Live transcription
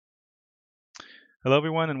Hello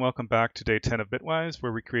everyone and welcome back to day 10 of Bitwise,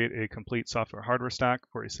 where we create a complete software hardware stack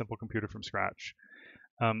for a simple computer from scratch.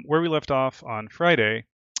 Where we left off on Friday,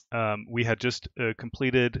 we had just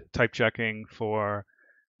completed type checking for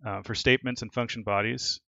statements and function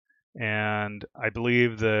bodies, and I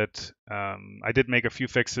believe that I did make a few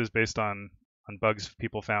fixes based on bugs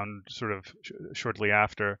people found sort of shortly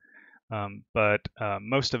after, but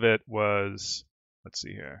most of it was, let's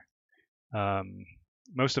see here.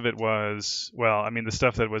 Most of it was, well, I mean, the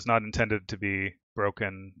stuff that was not intended to be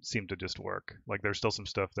broken seemed to just work. Like there's still some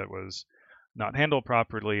stuff that was not handled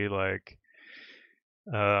properly, like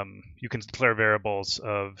you can declare variables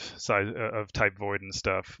of size of type void and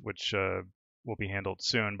stuff, which will be handled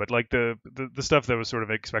soon. But like the stuff that was sort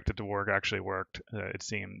of expected to work actually worked, it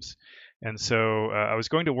seems. And so I was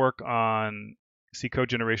going to work on C code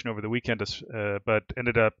generation over the weekend, but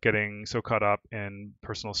ended up getting so caught up in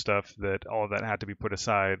personal stuff that all of that had to be put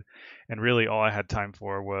aside. And really, all I had time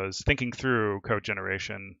for was thinking through code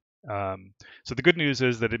generation. So the good news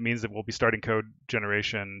is that it means that we'll be starting code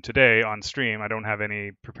generation today on stream. I don't have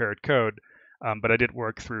any prepared code, but I did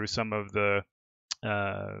work through some of the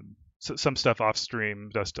uh, some stuff off stream,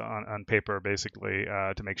 just on paper, basically,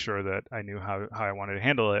 to make sure that I knew how I wanted to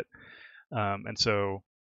handle it. And so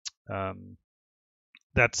um,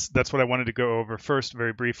 that's what I wanted to go over first,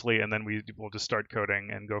 very briefly, and then we will just start coding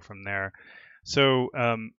and go from there. So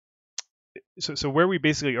so where we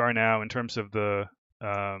basically are now in terms of the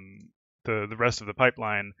rest of the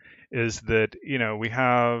pipeline is that we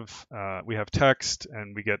have text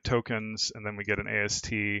and we get tokens and then we get an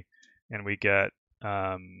AST and we get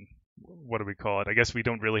what do we call it? I guess we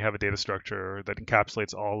don't really have a data structure that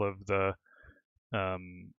encapsulates all of the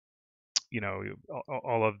um,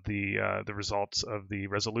 all of the results of the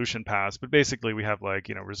resolution pass, but basically we have like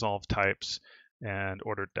resolve types and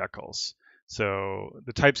ordered decals. So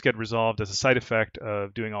the types get resolved as a side effect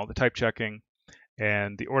of doing all the type checking,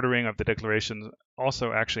 and the ordering of the declarations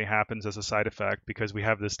also actually happens as a side effect because we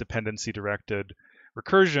have this dependency directed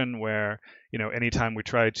recursion where anytime we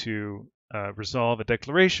try to resolve a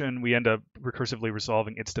declaration, we end up recursively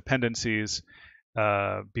resolving its dependencies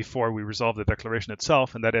before we resolve the declaration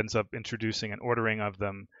itself, and that ends up introducing an ordering of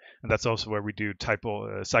them. And that's also where we do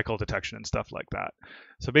cycle detection and stuff like that.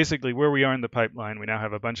 So basically, where we are in the pipeline, we now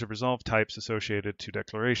have a bunch of resolve types associated to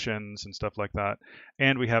declarations and stuff like that,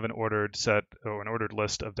 and we have an ordered set or an ordered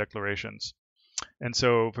list of declarations. And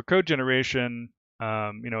so for code generation,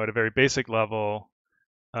 at a very basic level,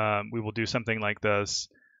 we will do something like this.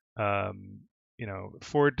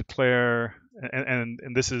 For declare, and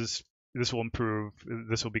this will improve.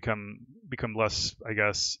 This will become less, I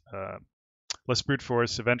guess, less brute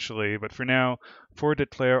force eventually. But for now, for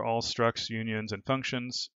declare all structs, unions, and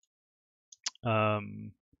functions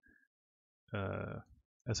um,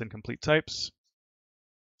 as in complete types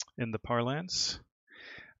in the parlance,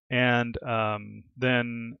 and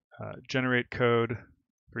then generate code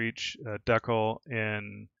for each decal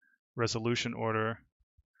in resolution order.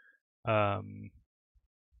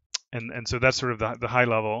 And so that's sort of the high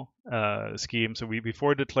level scheme. So we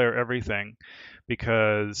before declare everything,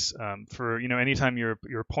 because for anytime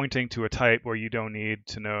you're pointing to a type where you don't need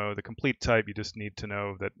to know the complete type, you just need to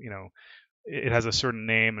know that it has a certain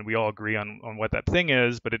name, and we all agree on what that thing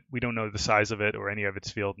is, but we don't know the size of it or any of its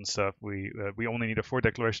field and stuff. We only need a for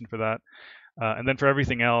declaration for that. And then for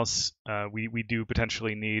everything else, we do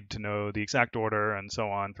potentially need to know the exact order and so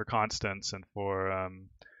on for constants and for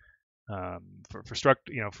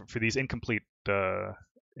these incomplete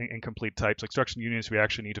types like structs and unions. We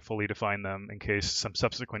actually need to fully define them in case some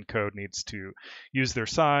subsequent code needs to use their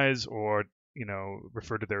size or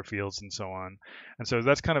refer to their fields and so on. And so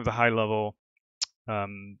that's kind of the high level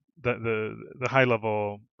the high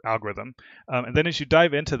level algorithm. And then as you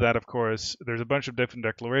dive into that, of course, there's a bunch of different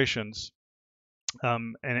declarations.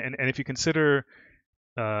 And if you consider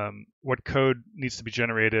what code needs to be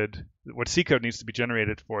generated, what C code needs to be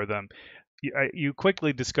generated for them, you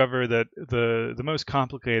quickly discover that the most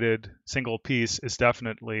complicated single piece is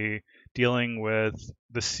definitely dealing with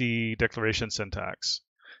the C declaration syntax.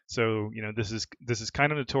 So this is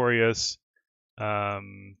kind of notorious. That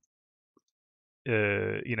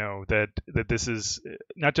this is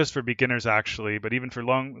not just for beginners actually, but even for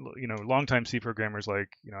long time C programmers. Like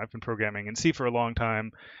I've been programming in C for a long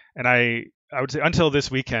time, and I would say until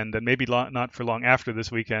this weekend, and maybe not for long after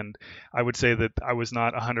this weekend, I would say that I was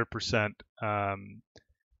not 100%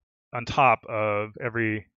 on top of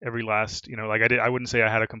every last like I wouldn't say I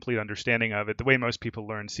had a complete understanding of it. The way most people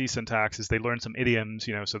learn C syntax is they learn some idioms,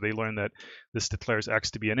 so they learn that this declares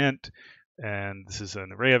X to be an int, and this is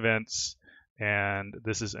an array of ints, and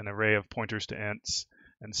this is an array of pointers to ints,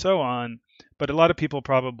 and so on. But a lot of people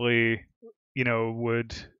probably,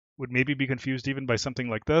 would maybe be confused even by something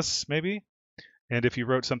like this, maybe. And if you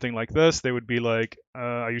wrote something like this, they would be like,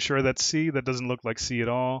 are you sure that's C? That doesn't look like C at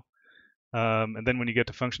all. And then when you get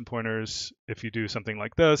to function pointers, if you do something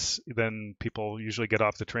like this, then people usually get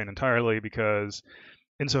off the train entirely, because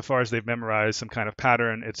insofar as they've memorized some kind of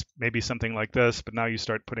pattern, it's maybe something like this, but now you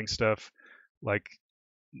start putting stuff like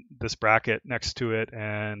this bracket next to it,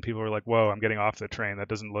 and people are like, whoa, I'm getting off the train. That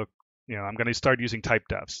doesn't look, I'm going to start using type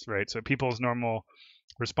defs, right? So people's normal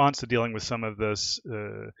response to dealing with some of this,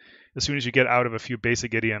 as soon as you get out of a few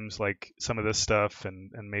basic idioms like some of this stuff,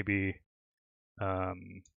 and maybe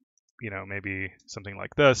maybe something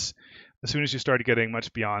like this, as soon as you start getting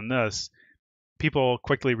much beyond this, people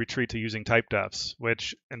quickly retreat to using type defs,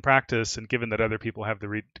 which in practice, and given that other people have the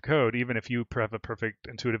read to code, even if you have a perfect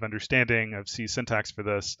intuitive understanding of C syntax for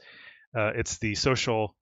this, it's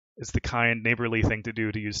the kind neighborly thing to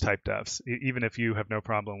do to use type defs, even if you have no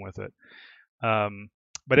problem with it.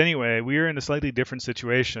 But anyway, we are in a slightly different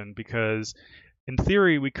situation, because in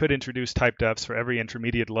theory, we could introduce type defs for every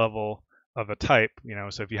intermediate level of a type.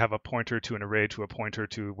 So if you have a pointer to an array to a pointer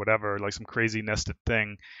to whatever, like some crazy nested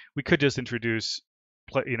thing, we could just introduce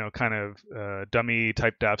kind of dummy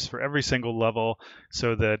type defs for every single level,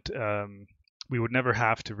 so that we would never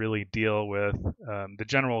have to really deal with the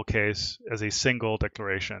general case as a single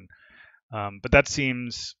declaration. But that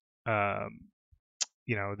seems that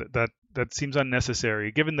seems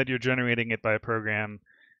unnecessary, given that you're generating it by a program.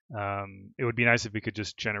 It would be nice if we could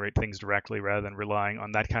just generate things directly rather than relying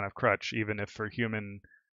on that kind of crutch, even if for human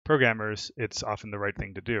programmers, it's often the right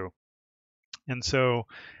thing to do. And so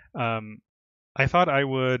I thought I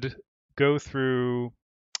would go through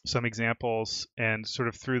some examples and sort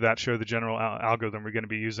of through that show the general algorithm we're going to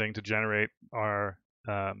be using to generate our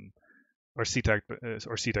C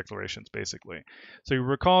declarations, basically. So you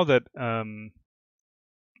recall that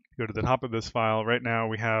go to the top of this file. Right now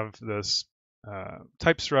we have this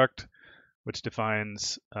type struct, which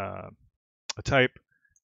defines a type.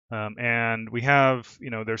 And we have,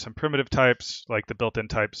 there's some primitive types, like the built-in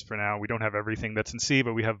types for now. We don't have everything that's in C,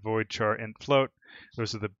 but we have void, char, int, float.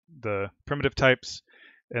 Those are the primitive types.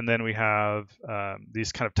 And then we have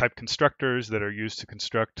these kind of type constructors that are used to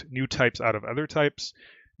construct new types out of other types,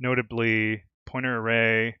 notably pointer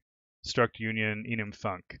array, struct union, enum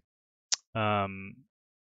func.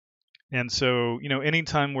 And so,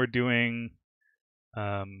 anytime we're doing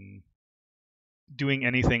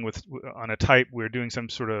anything on a type, we're doing some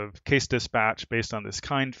sort of case dispatch based on this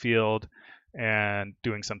kind field and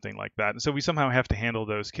doing something like that. And so we somehow have to handle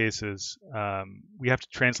those cases. We have to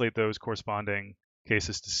translate those corresponding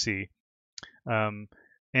cases to C. And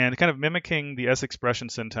kind of mimicking the S expression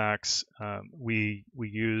syntax we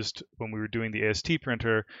used when we were doing the AST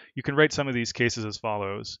printer, you can write some of these cases as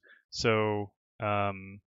follows. So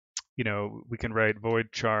we can write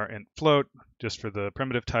void, char, int, float just for the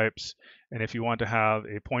primitive types. And if you want to have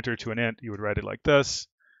a pointer to an int, you would write it like this.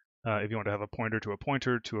 If you want to have a pointer to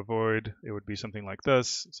a void, it would be something like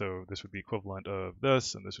this. So this would be equivalent of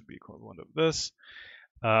this, and this would be equivalent of this.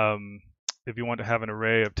 If you want to have an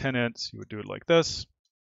array of 10 ints, you would do it like this.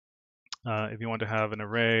 If you want to have an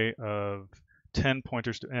array of 10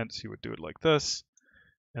 pointers to ints, you would do it like this.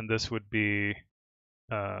 And this would be,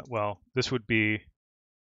 this would be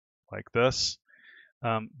like this.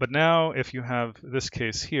 But now if you have this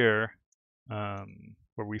case here,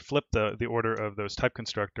 where we flip the order of those type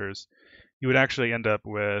constructors, you would actually end up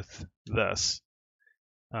with this,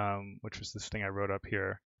 which was this thing I wrote up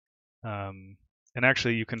here. And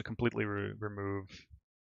actually you can completely remove,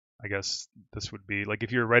 I guess this would be, like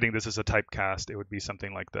if you're writing this as a typecast, it would be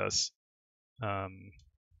something like this, where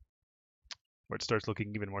it starts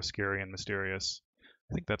looking even more scary and mysterious.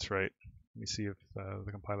 I think that's right. Let me see if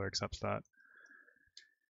the compiler accepts that.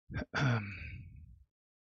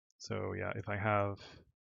 So yeah, if I have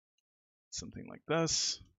something like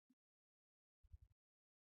this,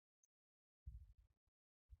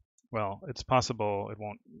 well, it's possible it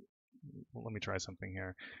won't. Well, let me try something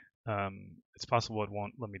here. It's possible it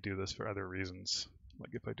won't let me do this for other reasons.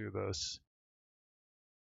 Like if I do this,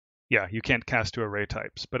 yeah, you can't cast to array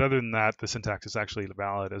types. But other than that, the syntax is actually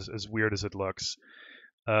valid, as weird as it looks.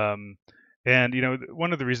 And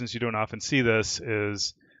one of the reasons you don't often see this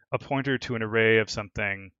is a pointer to an array of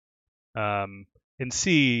something. In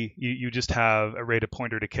C, you just have array to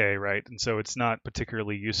pointer to k, right? And so it's not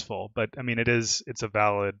particularly useful. But I mean, it's a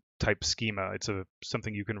valid type schema. It's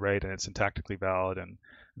something you can write, and it's syntactically valid, and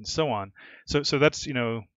so on. So that's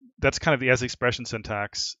that's kind of the as expression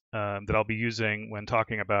syntax that I'll be using when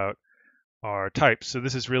talking about our types. So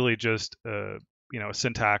this is really just a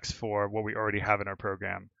syntax for what we already have in our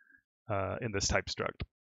program in this type struct.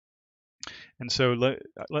 And so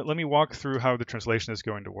let me walk through how the translation is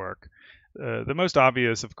going to work. The most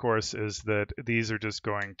obvious, of course, is that these are just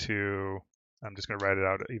going to, I'm just going to write it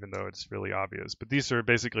out even though it's really obvious, but these are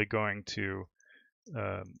basically going to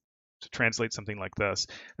translate something like this.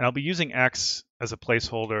 And I'll be using X as a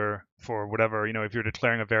placeholder for whatever, if you're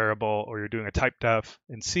declaring a variable or you're doing a type def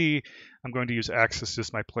in C, I'm going to use X as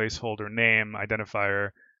just my placeholder name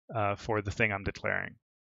identifier for the thing I'm declaring.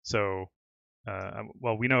 So,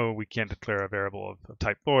 well, we know we can't declare a variable of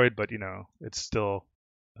type void, but, it's still,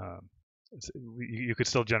 you could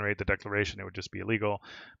still generate the declaration. It would just be illegal.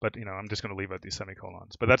 But, I'm just going to leave out these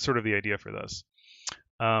semicolons. But that's sort of the idea for this.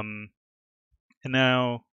 And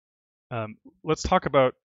now, let's talk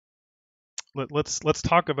about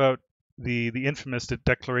the infamous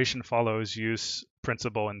declaration follows use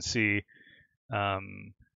principle in C,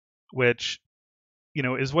 which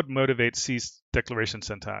is what motivates C's declaration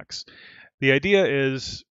syntax. The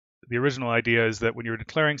original idea is that when you're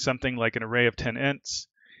declaring something like an array of 10 ints,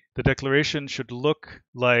 the declaration should look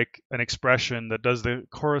like an expression that does the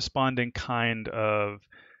corresponding kind of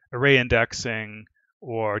array indexing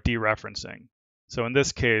or dereferencing. So in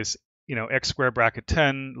this case, x squared bracket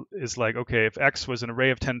 10 is like, okay, if x was an array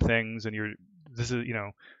of 10 things and you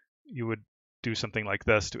would do something like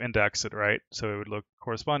this to index it, right? So it would look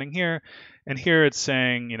corresponding here. And here it's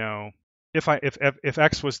saying, if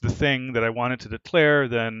x was the thing that I wanted to declare,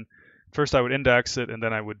 then first I would index it and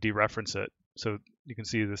then I would dereference it. So you can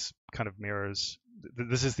see this kind of mirrors.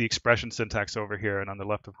 This is the expression syntax over here, and on the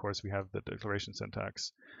left, of course, we have the declaration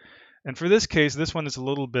syntax. And for this case, this one is a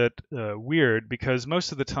little bit weird because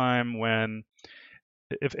most of the time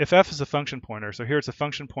if f is a function pointer, so here it's a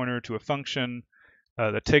function pointer to a function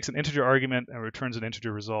that takes an integer argument and returns an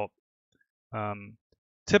integer result.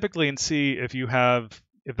 Typically in C, if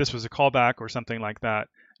this was a callback or something like that,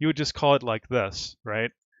 you would just call it like this,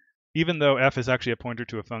 right? Even though f is actually a pointer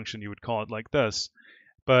to a function, you would call it like this.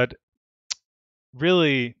 But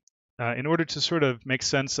really, in order to sort of make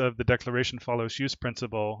sense of the declaration follows use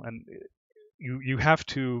principle, and you have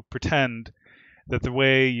to pretend that the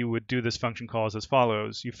way you would do this function call is as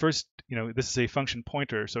follows. You first, this is a function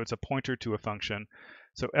pointer, so it's a pointer to a function.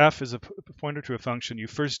 So f is a pointer to a function. You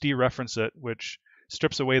first dereference it, which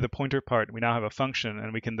strips away the pointer part. We now have a function,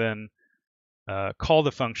 and we can then call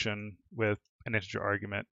the function with an integer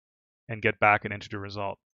argument and get back an integer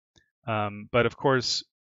result. But of course,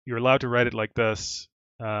 you're allowed to write it like this,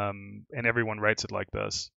 and everyone writes it like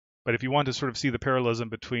this. But if you want to sort of see the parallelism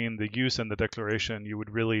between the use and the declaration, you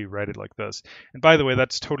would really write it like this. And by the way,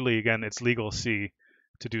 that's totally, again, it's legal C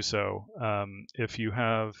to do so. If you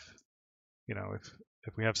have,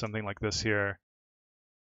 if we have something like this here,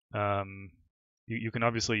 you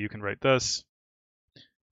can write this,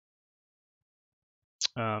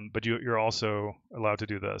 but you're also allowed to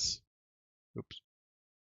do this. Oops.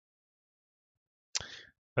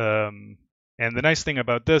 And the nice thing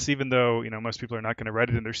about this, even though most people are not going to write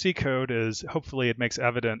it in their C code, is hopefully it makes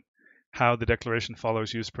evident how the declaration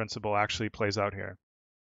follows use principle actually plays out here.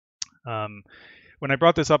 When I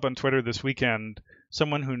brought this up on Twitter this weekend,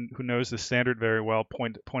 someone who knows the standard very well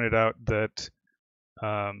pointed out that,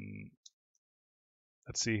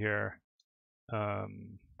 let's see here,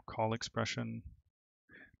 call expression.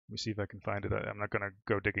 Let me see if I can find it. I'm not going to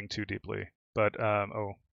go digging too deeply, but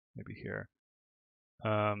oh, maybe here.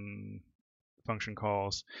 Function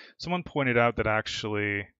calls. Someone pointed out that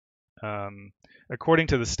actually, according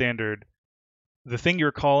to the standard, the thing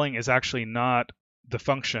you're calling is actually not the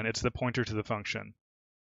function, it's the pointer to the function.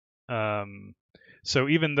 So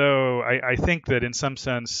even though I think that in some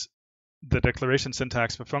sense, the declaration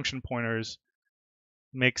syntax for function pointers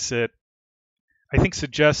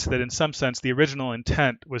suggests that in some sense, the original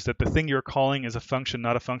intent was that the thing you're calling is a function,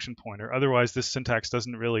 not a function pointer. Otherwise, this syntax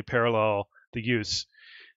doesn't really parallel the use.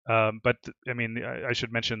 But I mean, I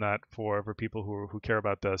should mention that for people who care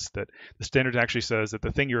about this, that the standard actually says that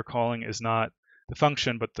the thing you're calling is not the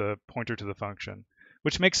function, but the pointer to the function,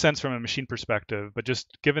 which makes sense from a machine perspective. But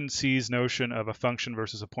just given C's notion of a function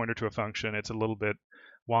versus a pointer to a function, it's a little bit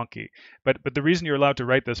wonky. But the reason you're allowed to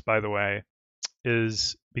write this, by the way,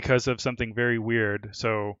 is because of something very weird.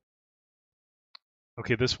 So,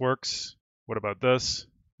 okay, this works. What about this?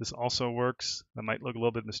 This also works. That might look a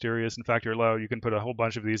little bit mysterious. In fact, you can put a whole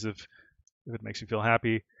bunch of these if it makes you feel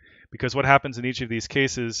happy. Because what happens in each of these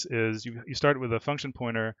cases is you start with a function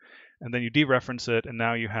pointer, and then you dereference it, and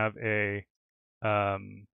now you have a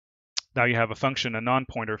function, a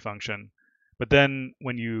non-pointer function. But then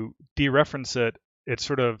when you dereference it, it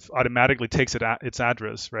sort of automatically takes its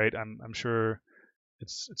address, right? I'm sure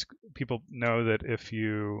it's people know that if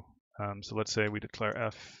you so let's say we declare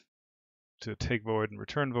f to take void and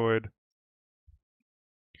return void.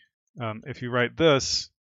 If you write this,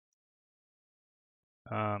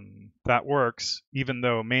 that works, even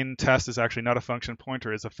though main test is actually not a function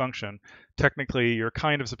pointer, it's a function. Technically, you're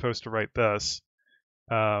kind of supposed to write this,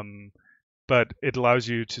 but it allows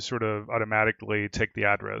you to sort of automatically take the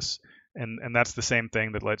address, and that's the same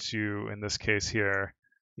thing that lets you, in this case here,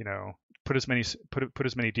 you know, put as many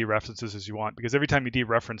dereferences as you want, because every time you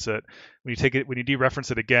dereference it, when you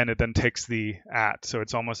dereference it again, it then takes the at, so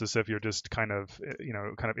it's almost as if you're just kind of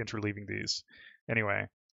interleaving these. Anyway,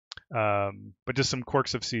 but just some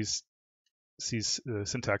quirks of C's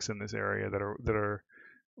syntax in this area that are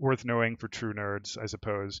worth knowing for true nerds, I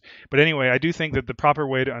suppose. But anyway, I do think that the proper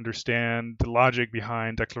way to understand the logic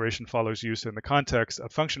behind declaration follows use in the context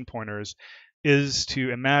of function pointers is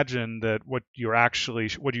to imagine that what you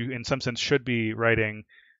in some sense should be writing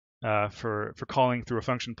for calling through a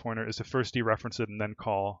function pointer is to first dereference it and then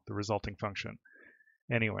call the resulting function.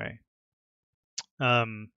 Anyway,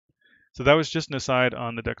 so that was just an aside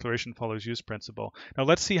on the declaration follows use principle. Now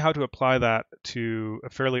let's see how to apply that to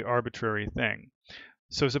a fairly arbitrary thing.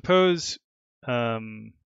 So suppose I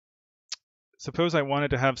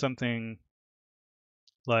wanted to have something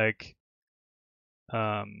like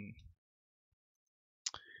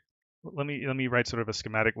let me write sort of a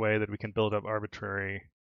schematic way that we can build up arbitrary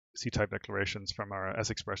C-type declarations from our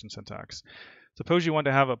S-expression syntax. Suppose you want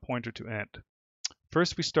to have a pointer to int.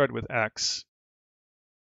 First, we start with x.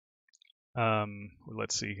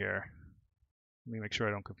 Let's see here. Let me make sure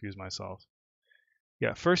I don't confuse myself.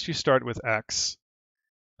 Yeah, first you start with x,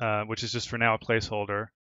 which is just for now a placeholder.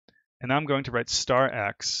 And now I'm going to write star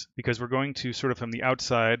x because we're going to sort of from the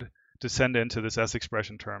outside descend into this S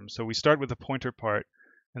expression term. So we start with the pointer part,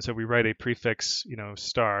 and so we write a prefix,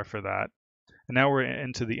 star for that. And now we're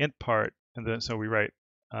into the int part, and then so we write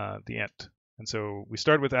the int. And so we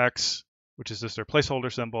start with x, which is just our placeholder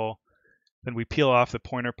symbol. Then we peel off the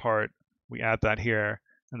pointer part, we add that here,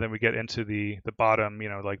 and then we get into the bottom,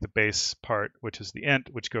 like the base part, which is the int,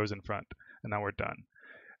 which goes in front, and now we're done.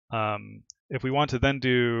 If we want to then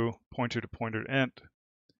do pointer to pointer int,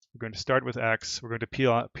 we're going to start with x, we're going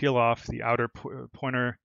to peel off the outer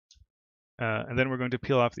pointer, and then we're going to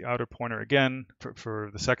peel off the outer pointer again for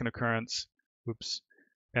the second occurrence. Oops.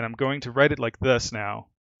 And I'm going to write it like this now.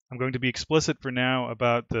 I'm going to be explicit for now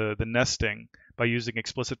about the nesting by using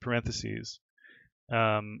explicit parentheses.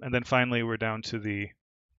 And then finally, we're down to the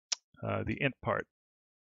int part.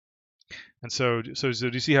 And so do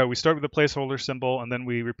you see how we start with the placeholder symbol, and then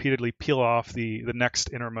we repeatedly peel off the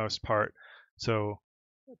next innermost part? So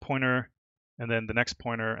pointer, and then the next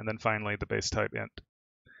pointer, and then finally the base type int.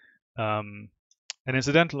 And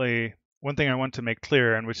incidentally, one thing I want to make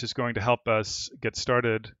clear, and which is going to help us get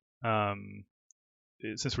started,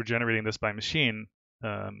 since we're generating this by machine,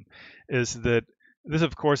 is that this,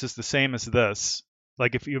 of course, is the same as this.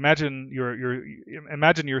 Like if you imagine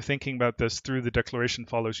you're thinking about this through the declaration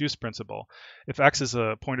follows use principle. If x is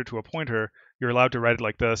a pointer to a pointer, you're allowed to write it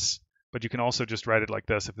like this, but you can also just write it like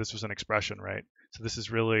this if this was an expression, right? So this is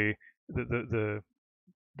really the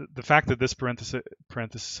fact that this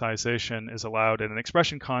parenthesization is allowed in an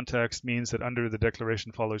expression context means that under the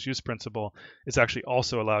declaration follows use principle, it's actually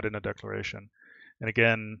also allowed in a declaration. And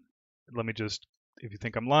again, let me just, if you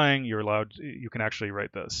think I'm lying, you can actually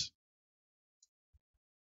write this.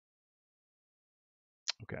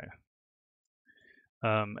 Okay.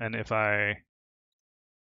 And if I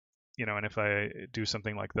do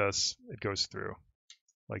something like this, it goes through,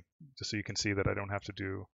 like, just so you can see that I don't have to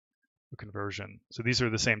do a conversion. So these are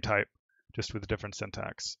the same type, just with a different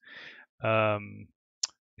syntax. And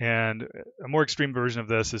a more extreme version of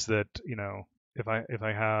this is that, if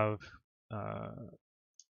I have,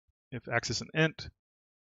 if x is an int,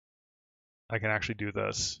 I can actually do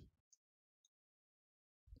this,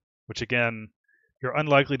 which again, you're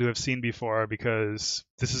unlikely to have seen before because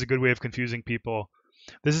this is a good way of confusing people.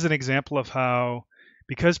 This is an example of how,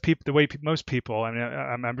 because the way most people, I mean,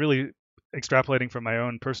 I'm really extrapolating from my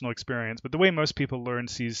own personal experience, but the way most people learn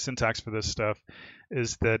C's syntax for this stuff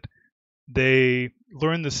is that they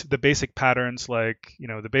learn the basic patterns, like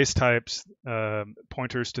the base types,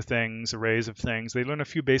 pointers to things, arrays of things. They learn a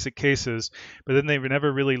few basic cases, but then they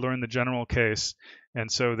never really learn the general case,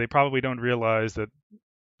 and so they probably don't realize that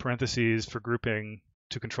parentheses for grouping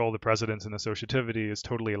to control the precedence and associativity is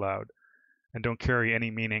totally allowed and don't carry any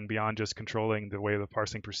meaning beyond just controlling the way the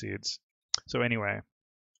parsing proceeds. So anyway,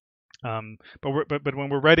 but when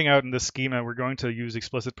we're writing out in this schema, we're going to use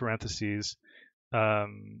explicit parentheses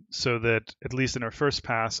so that at least in our first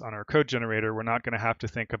pass on our code generator, we're not going to have to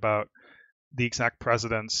think about the exact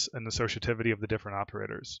precedence and associativity of the different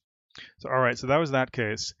operators. So all right, so that was that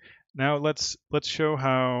case. Now let's show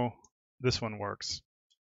how this one works.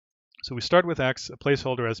 So we start with x, a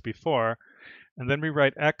placeholder as before, and then we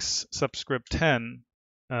write x subscript 10,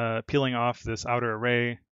 peeling off this outer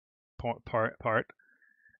array part.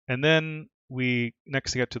 And then we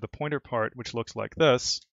next get to the pointer part, which looks like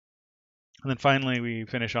this. And then finally, we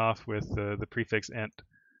finish off with the prefix int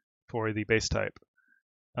for the base type.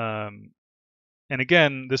 And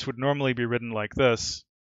again, this would normally be written like this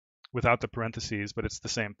without the parentheses, but it's the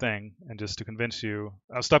same thing. And just to convince you,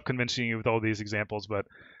 I'll stop convincing you with all these examples, but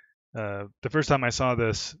the first time I saw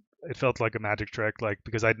this, it felt like a magic trick, like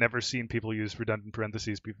because I'd never seen people use redundant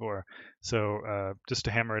parentheses before. So just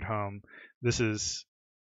to hammer it home, this is,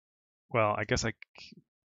 well, I guess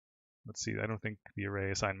let's see, I don't think the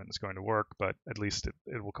array assignment is going to work, but at least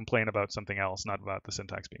it will complain about something else, not about the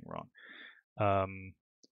syntax being wrong.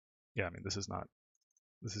 Yeah, I mean, this is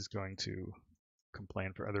going to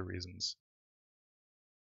complain for other reasons.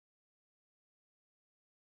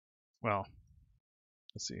 Well,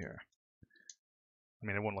 let's see here. I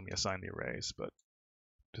mean, it won't let me assign the arrays, but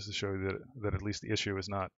just to show you that at least the issue is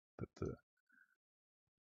not that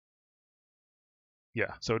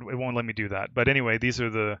yeah, so it won't let me do that. But anyway, these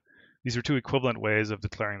are two equivalent ways of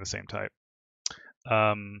declaring the same type.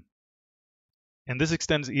 And this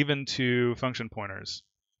extends even to function pointers.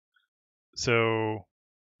 So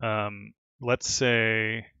let's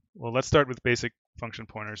say, well, let's start with basic function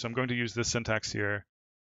pointers. So I'm going to use this syntax here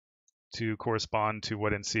to correspond to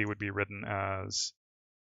what in C would be written as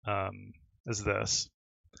this.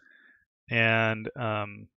 And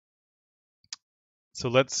so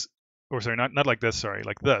let's, or sorry, not like this, sorry,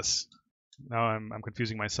 like this. Now I'm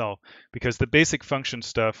confusing myself because the basic function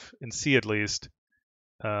stuff in C at least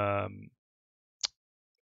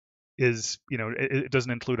is, it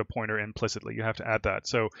doesn't include a pointer implicitly. You have to add that.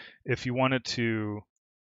 So if you wanted to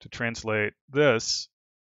translate this,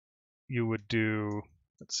 you would do,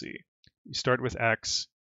 let's see, you start with x,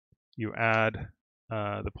 you add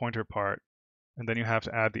the pointer part, and then you have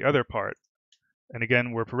to add the other part. And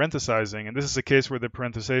again, we're parenthesizing, and this is a case where the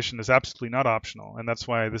parenthesization is absolutely not optional, and that's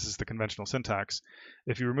why this is the conventional syntax.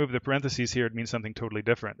 If you remove the parentheses here, it means something totally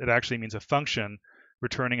different. It actually means a function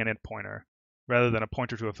returning an int pointer, rather than a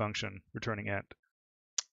pointer to a function returning int.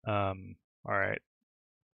 All right.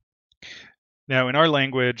 Now, in our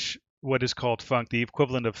language, what is called func, the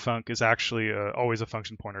equivalent of func is actually always a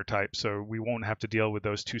function pointer type, so we won't have to deal with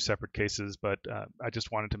those two separate cases, but I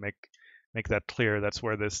just wanted to make that clear. That's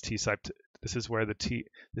where this is where the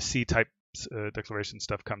C type declaration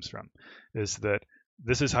stuff comes from, is that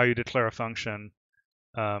this is how you declare a function,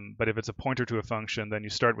 but if it's a pointer to a function, then you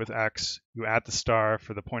start with x, you add the star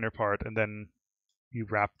for the pointer part, and then you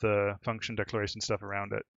wrap the function declaration stuff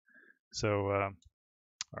around it. So, all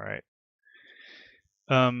right.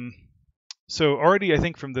 So already, I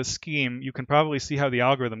think from this scheme, you can probably see how the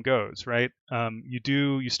algorithm goes, right?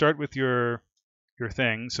 You start with your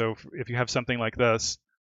thing. So if you have something like this,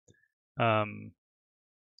 say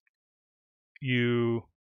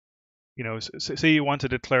you want to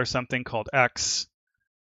declare something called x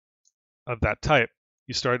of that type.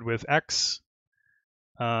 You start with x,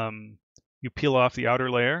 you peel off the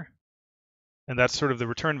outer layer, and that's sort of the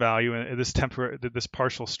return value. And this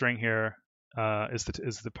partial string here is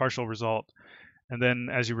the partial result. And then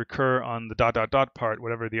as you recur on the ... part,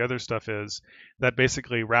 whatever the other stuff is, that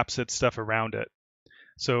basically wraps its stuff around it.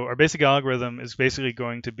 So our basic algorithm is basically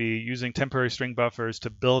going to be using temporary string buffers to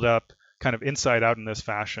build up kind of inside out in this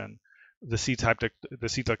fashion the C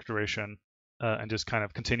declaration, and just kind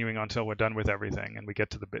of continuing until we're done with everything and we get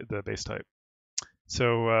to the base type.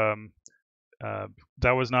 So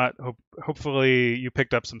that was not, hopefully you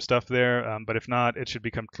picked up some stuff there, but if not, it should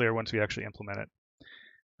become clear once we actually implement it.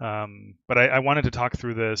 But I wanted to talk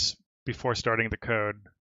through this before starting the code,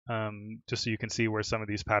 just so you can see where some of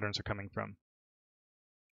these patterns are coming from.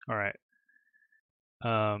 All right.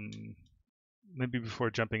 Maybe before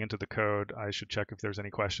jumping into the code, I should check if there's any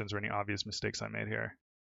questions or any obvious mistakes I made here.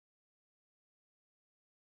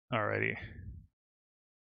 Alrighty.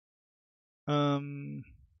 Boom,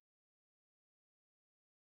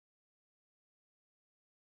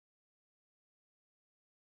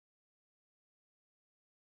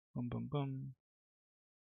 boom, boom.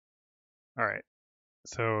 All right.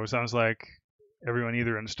 So it sounds like everyone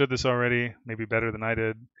either understood this already, maybe better than I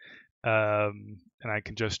did, and I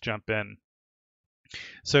can just jump in.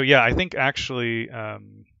 So yeah, I think actually, let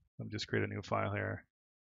me just create a new file here.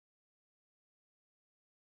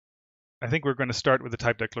 I think we're going to start with the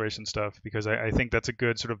type declaration stuff because I think that's a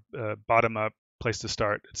good sort of bottom-up place to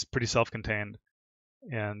start. It's pretty self-contained,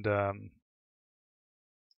 and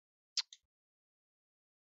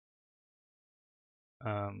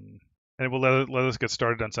and it will let us get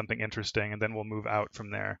started on something interesting, and then we'll move out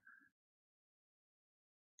from there.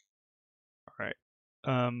 All right.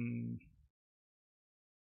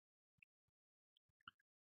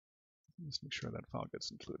 Let's make sure that file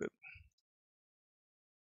gets included.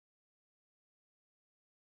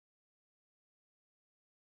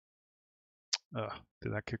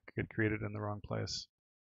 Did that get created in the wrong place?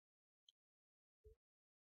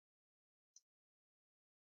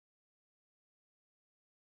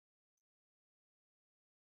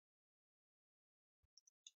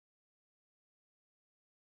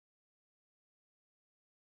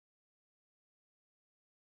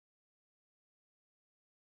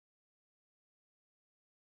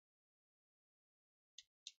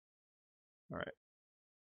 All right.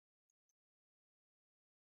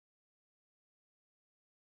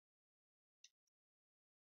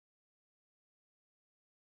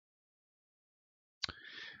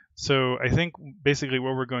 So I think basically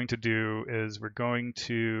what we're going to do is we're going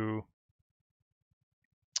to,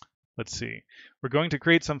 let's see, we're going to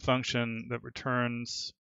create some function that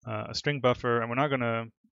returns a string buffer, and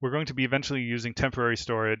we're going to be eventually using temporary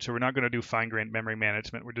storage, so we're not going to do fine-grained memory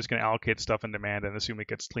management. We're just going to allocate stuff in demand and assume it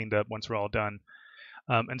gets cleaned up once we're all done.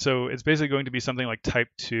 And so it's basically going to be something like type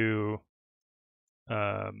 2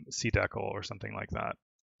 cdecl or something like that.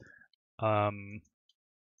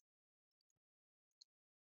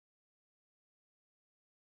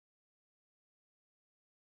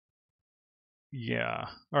 Yeah.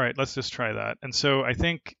 All right, let's just try that. And so I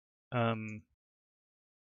think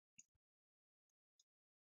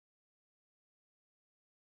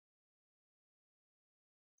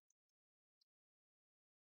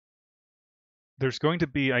there's going to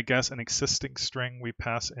be, I guess, an existing string we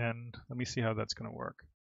pass in. Let me see how that's going to work.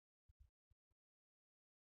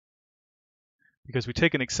 Because we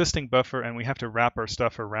take an existing buffer and we have to wrap our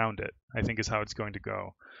stuff around it, I think is how it's going to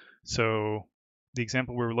go. So the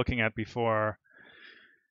example we were looking at before,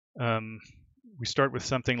 we start with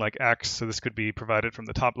something like X, so this could be provided from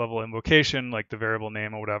the top level invocation, like the variable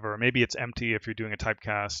name or whatever. Or maybe it's empty if you're doing a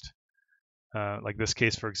typecast. Like this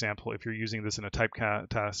case, for example, if you're using this in a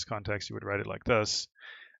typecast context, you would write it like this.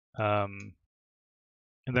 And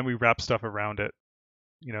then we wrap stuff around it,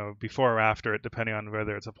 before or after it, depending on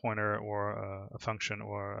whether it's a pointer or a function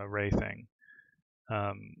or array thing.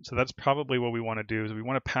 So that's probably what we want to do is we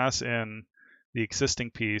want to pass in the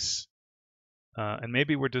existing piece, and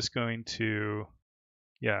maybe we're just going to,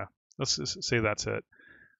 yeah, let's just say that's it.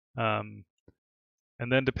 And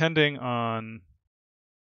then depending on,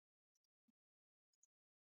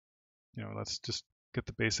 let's just get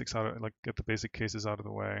the basics out of, get the basic cases out of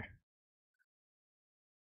the way.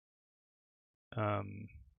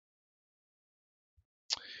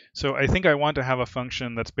 So I think I want to have a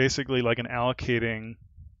function that's basically like an allocating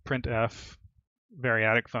printf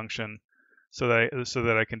variadic function, so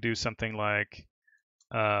that I can do something like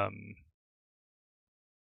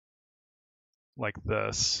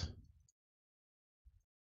this.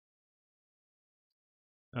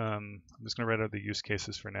 I'm just going to write out the use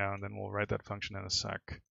cases for now, and then we'll write that function in a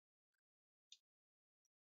sec.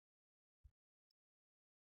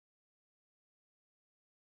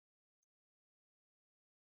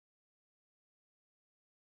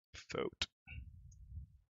 Vote.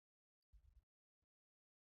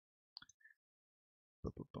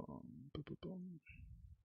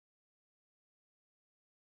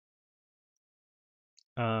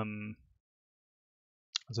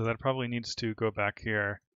 So that probably needs to go back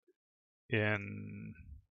here in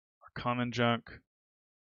our common junk.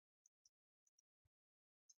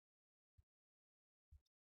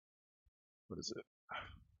 What is it?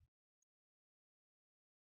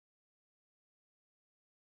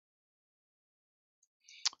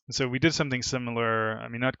 And so we did something similar. I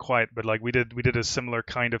mean, not quite, but like we did a similar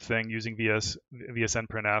kind of thing using VSN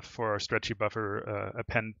printf for our stretchy buffer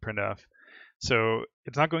append printf. So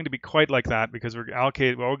it's not going to be quite like that because we're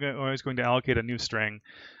always going to allocate a new string.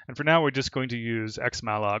 And for now, we're just going to use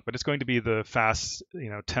xmalloc, but it's going to be the fast,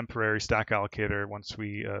 temporary stack allocator once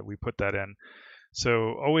we put that in.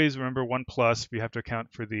 So always remember 1+, we have to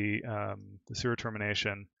account for the serial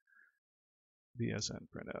termination, VSN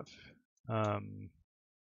printf.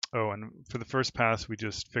 Oh, and for the first pass, we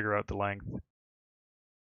just figure out the length.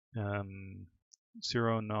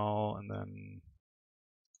 0, null, and then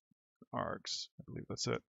args. I believe that's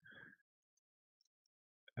it.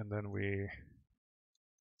 And then we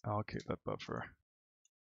allocate that buffer.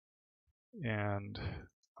 And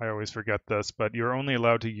I always forget this, but you're only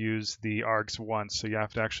allowed to use the args once, so you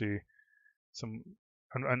have to actually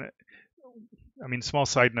I mean, small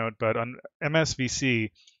side note, but on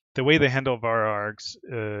MSVC, the way they handle var args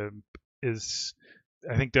is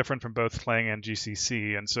I think, different from both Clang and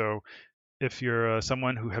GCC. And so if you're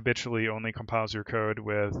someone who habitually only compiles your code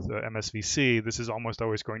with MSVC, this is almost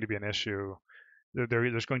always going to be an issue.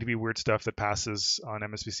 There's going to be weird stuff that passes on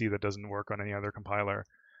MSVC that doesn't work on any other compiler.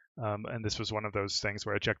 And this was one of those things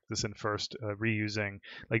where I checked this in first, reusing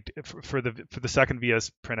like for the second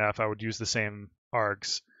VS printf, I would use the same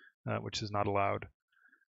args, which is not allowed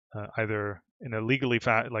either in a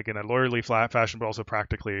like in a lawyerly flat fashion, but also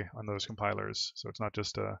practically on those compilers. So it's not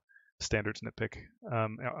just a standards nitpick.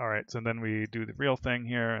 All right, so then we do the real thing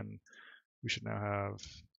here, and we should now have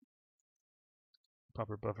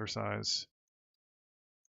proper buffer size.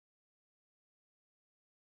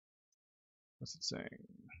 What's it saying?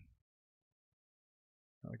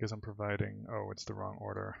 I guess I'm providing, oh, it's the wrong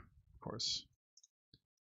order, of course.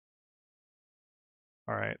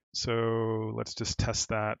 All right, so let's just test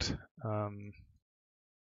that.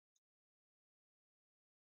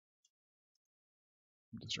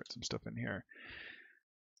 Just write some stuff in here.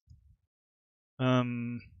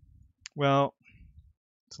 Well,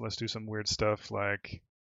 so let's do some weird stuff like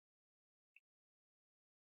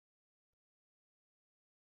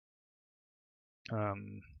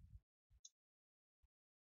um,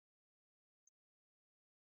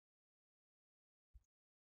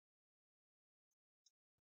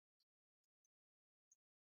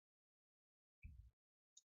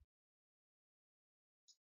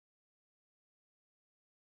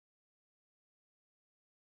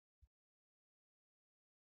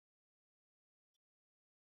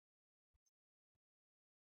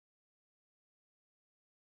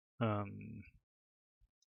 um,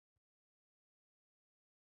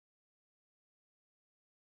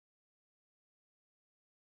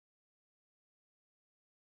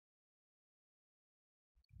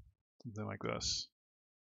 something like this.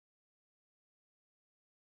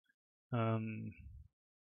 Let's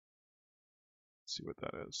see what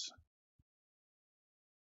that is.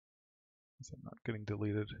 Is that not getting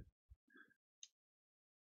deleted?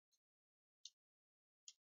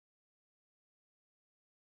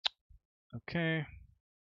 Okay.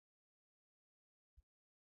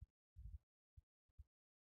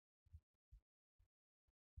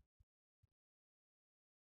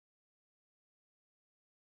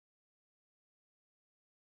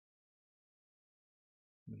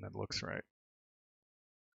 And that looks right.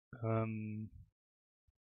 So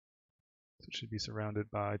it should be surrounded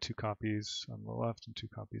by 2 copies on the left and 2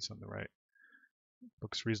 copies on the right.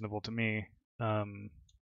 Looks reasonable to me.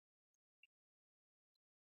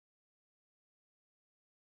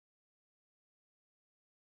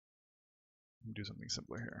 Do something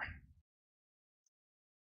simpler here.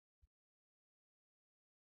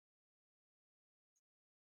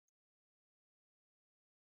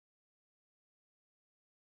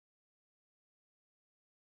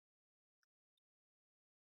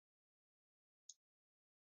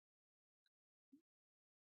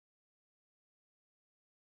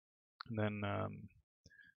 And then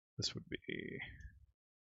this would be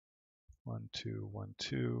 1, 2, 1,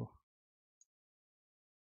 2.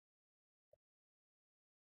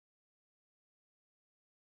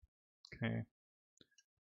 Okay.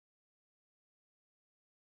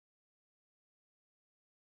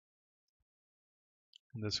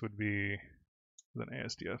 And this would be with an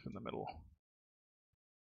ASDF in the middle.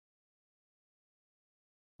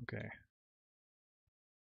 Okay.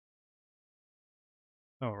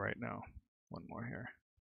 Oh, right now. One more here.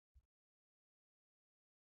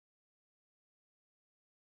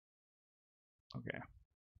 Okay.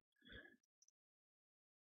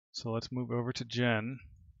 So let's move over to Gen.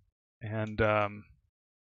 And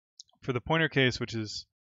for the pointer case, which is,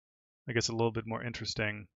 I guess, a little bit more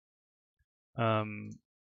interesting, I'm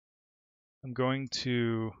going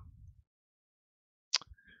to,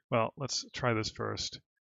 well, let's try this first.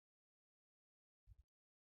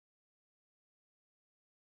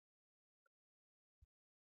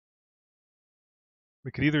 We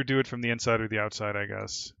could either do it from the inside or the outside, I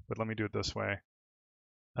guess, but let me do it this way.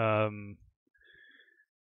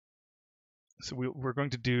 So we're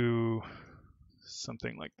going to do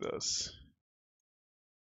something like this.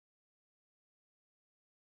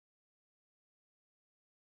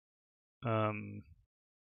 I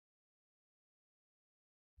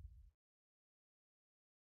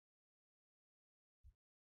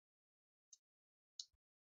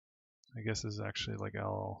guess this is actually like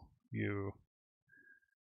LU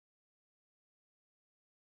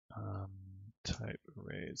type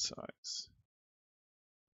array size.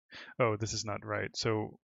 Oh, this is not right.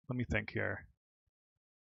 So let me think here.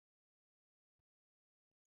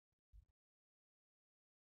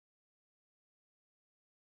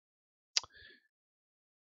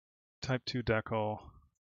 type 2 decal,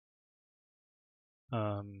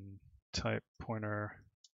 type pointer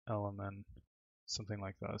element, something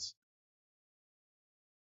like this.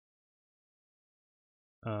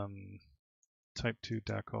 Type 2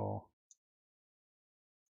 decal,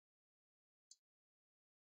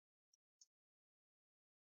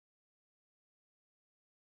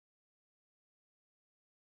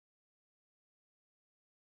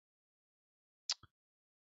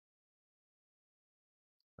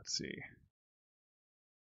 let's see,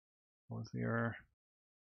 what was the error?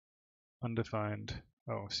 Undefined,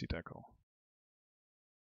 oh, cdecal.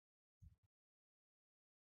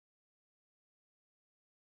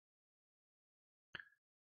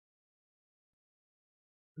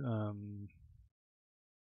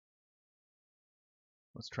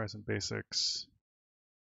 Let's try some basics.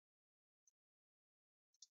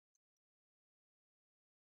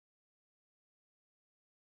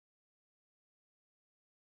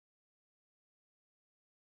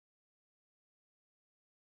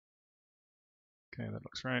 Okay, that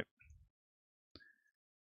looks right. I'm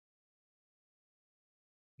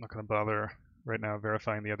not going to bother right now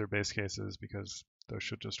verifying the other base cases because those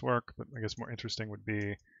should just work, but I guess more interesting would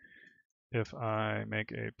be if I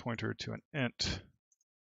make a pointer to an int,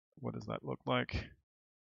 what does that look like?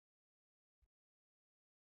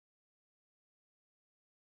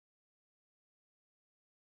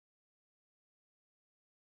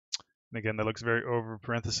 And again, that looks very over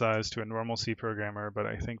parenthesized to a normal C programmer, but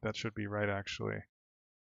I think that should be right actually.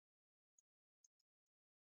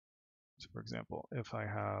 So for example, if I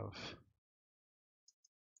have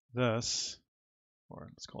this,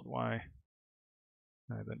 or it's called Y,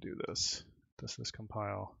 and I then do this, does this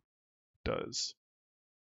compile? Does.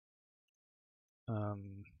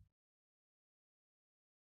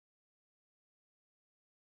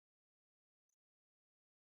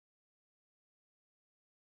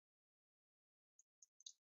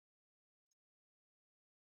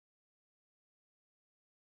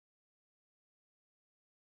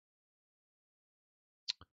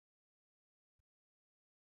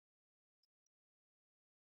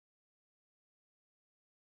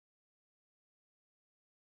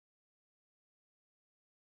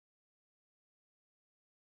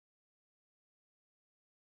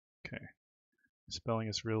 Okay, spelling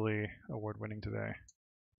is really award-winning today.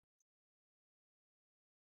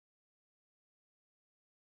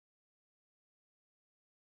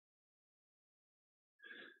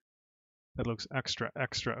 That looks extra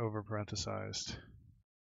over parenthesized.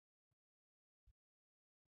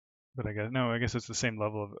 But I guess it's the same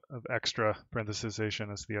level of extra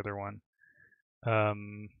parenthesization as the other one.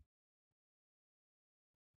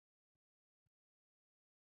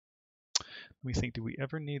 Let me think, do we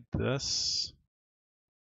ever need this?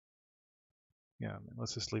 Yeah,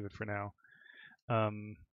 let's just leave it for now.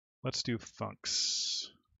 Let's do funcs.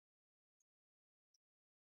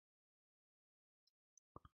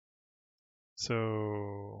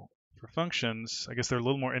 So for functions, I guess they're a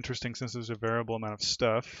little more interesting since there's a variable amount of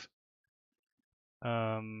stuff.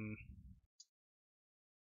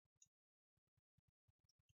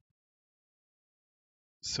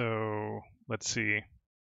 So let's see.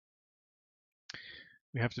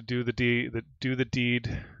 We have to do the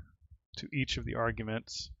deed to each of the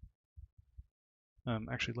arguments.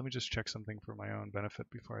 Actually, let me just check something for my own benefit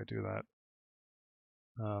before I do that.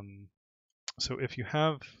 So if you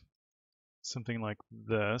have something like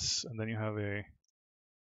this, and then you have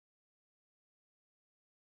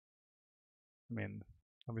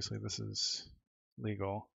obviously this is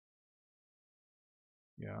legal.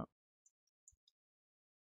 Yeah.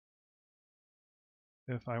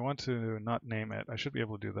 If I want to not name it, I should be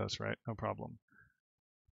able to do this, right? No problem.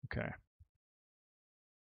 Okay.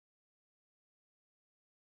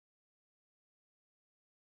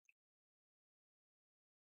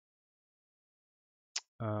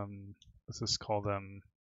 Let's just call them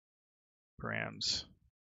params.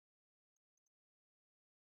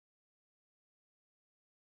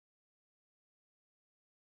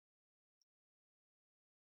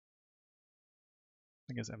 I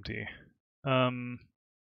think it's empty.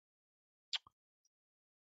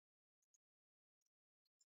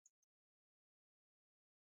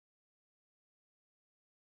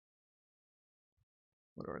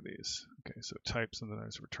 What are these? Okay, so types, and then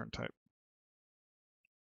there's return type.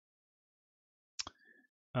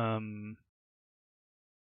 I'm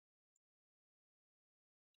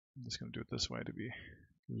just going to do it this way to be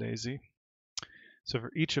lazy. So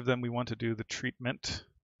for each of them, we want to do the treatment.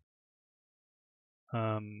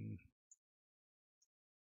 Actually,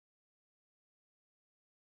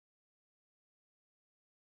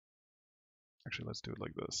 let's do it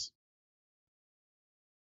like this.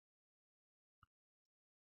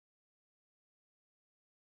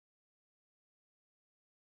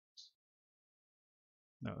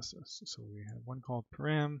 No, so we have one called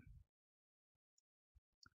param.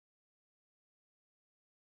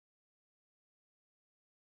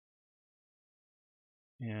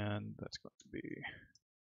 And that's going to be,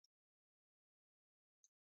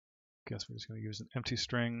 I guess we're just going to use an empty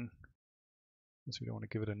string because we don't want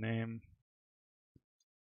to give it a name.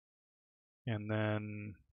 And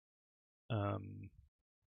then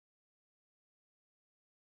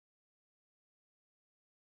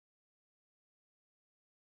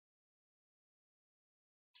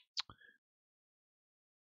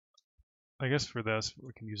I guess for this,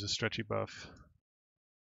 we can use a stretchy buff.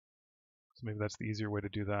 So maybe that's the easier way to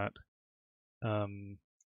do that.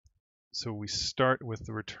 So we start with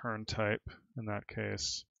the return type in that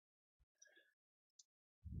case.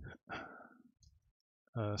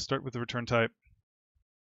 Start with the return type.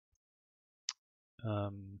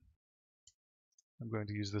 I'm going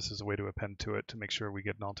to use this as a way to append to it to make sure we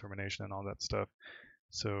get null termination and all that stuff.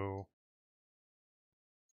 So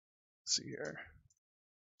let's see here.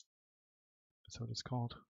 Is that what it's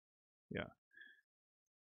called? Yeah.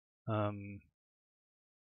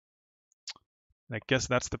 I guess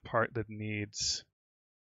that's the part that needs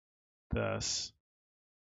this.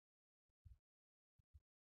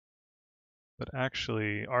 But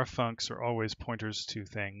actually, our funcs are always pointers to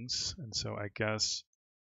things, and so I guess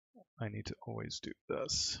I need to always do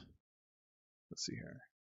this. Let's see here.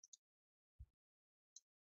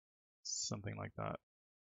 Something like that.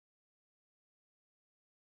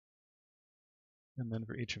 And then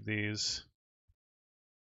for each of these,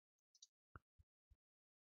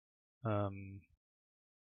 I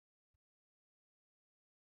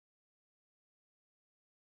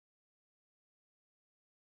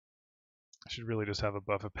should really just have a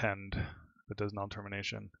buff append that does null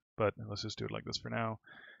termination, but let's just do it like this for now.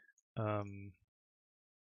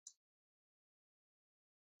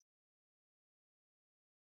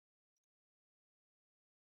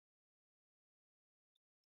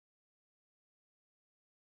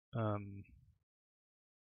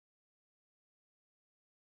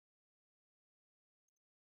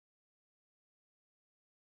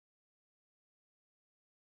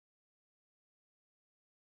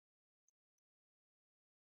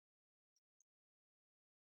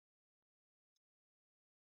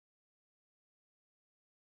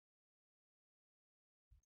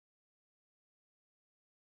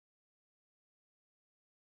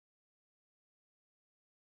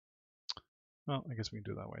 Well, I guess we can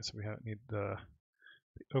do it that way. So we need the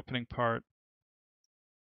opening part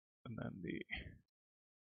and then the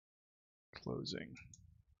closing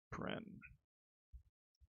paren.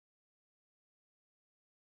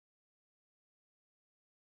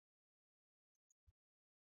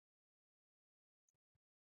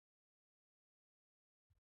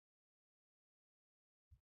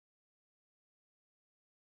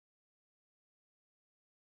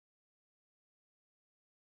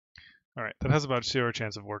 All right, that has about 0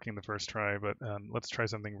 chance of working the first try, but let's try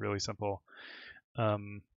something really simple.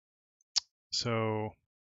 So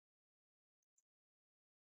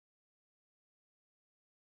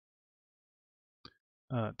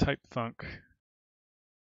type func.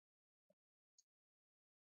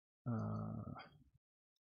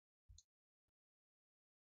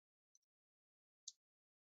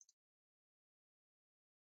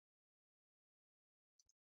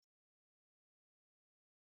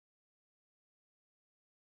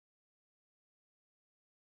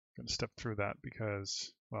 Going to step through that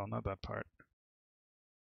because, well, not that part.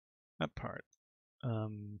 That part.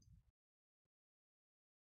 Not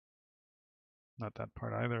that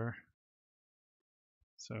part either.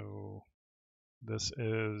 So this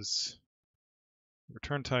is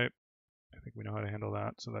return type. I think we know how to handle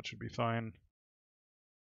that, so that should be fine.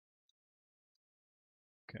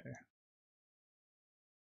 Okay.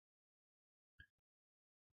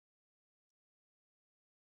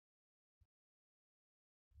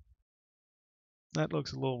 That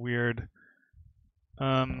looks a little weird.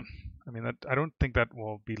 I mean, I don't think that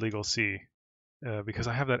will be legal C because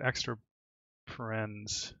I have that extra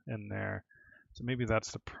parens in there. So maybe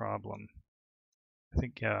that's the problem. I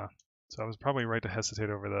think, yeah. So I was probably right to hesitate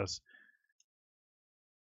over this.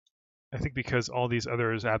 I think because all these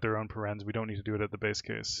others add their own parens, we don't need to do it at the base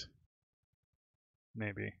case.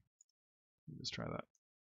 Maybe. Let's try that.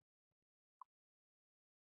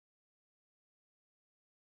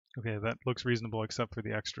 Okay, that looks reasonable except for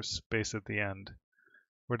the extra space at the end.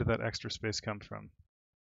 Where did that extra space come from?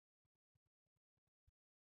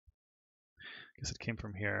 I guess it came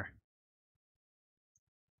from here.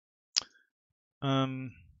 I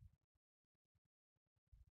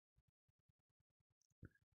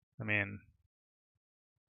mean,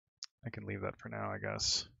 I can leave that for now, I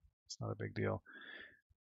guess. It's not a big deal.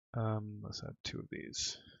 Let's add 2 of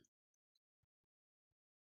these.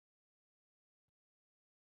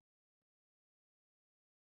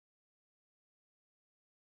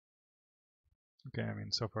 Okay, I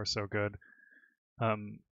mean, so far so good.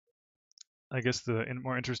 I guess the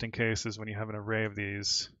more interesting case is when you have an array of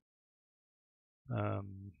these.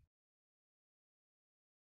 And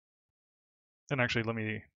actually, let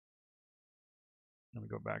me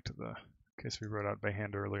go back to the case we wrote out by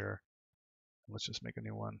hand earlier. Let's just make a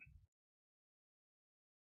new one.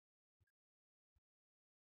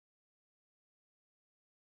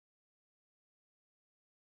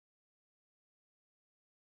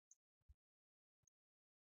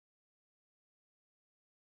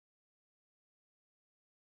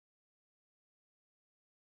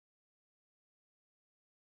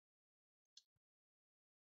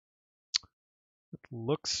 It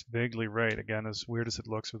looks vaguely right. Again, as weird as it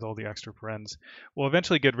looks with all the extra parens. We'll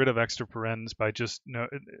eventually get rid of extra parens by just,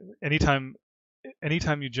 anytime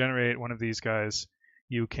you generate one of these guys,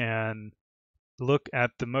 you can look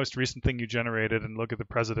at the most recent thing you generated and look at the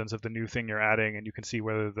precedence of the new thing you're adding, and you can see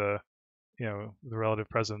whether the relative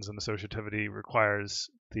precedence and associativity requires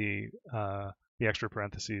the extra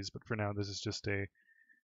parentheses. But for now, this is just a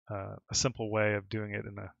simple way of doing it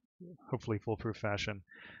in a hopefully foolproof fashion.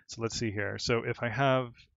 So let's see here. So if I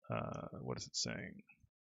have, what is it saying?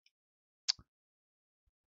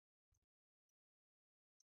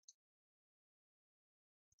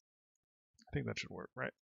 I think that should work,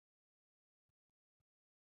 right?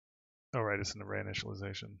 Oh, right, it's an array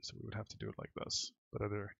initialization, so we would have to do it like this. But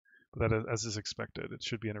that, as is expected, it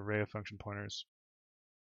should be an array of function pointers.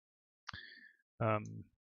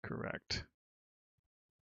 Correct.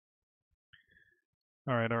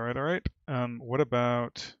 All right. What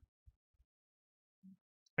about,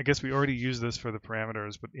 I guess we already used this for the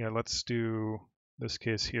parameters, but yeah, let's do this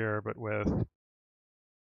case here, but with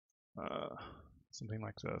something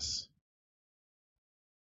like this.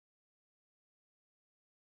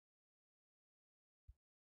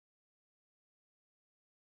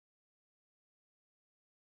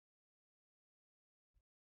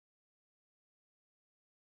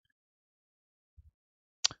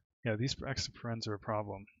 Yeah, these extra parens are a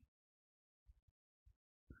problem.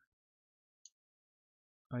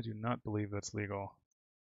 I do not believe that's legal.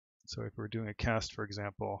 So if we're doing a cast, for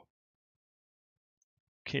example,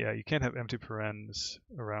 okay, yeah, you can't have empty parens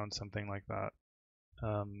around something like that.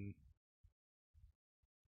 At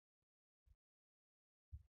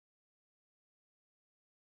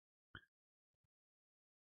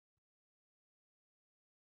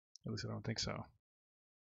least I don't think so.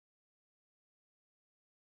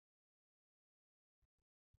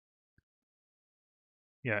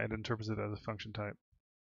 Yeah, it interprets it as a function type.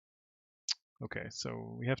 Okay,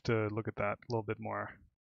 so we have to look at that a little bit more.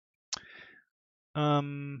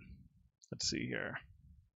 Let's see here.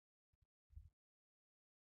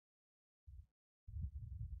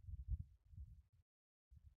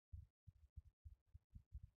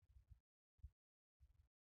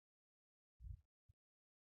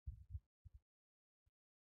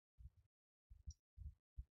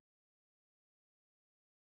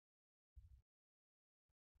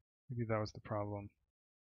 Maybe that was the problem.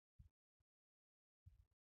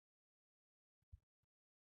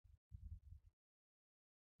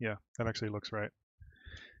 Yeah, that actually looks right.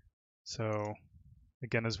 So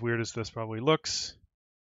again, as weird as this probably looks,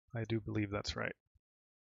 I do believe that's right.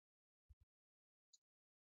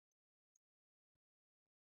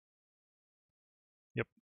 Yep.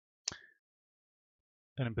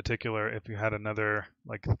 And in particular, if you had another,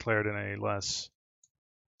 like declared in a less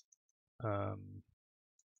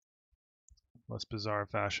bizarre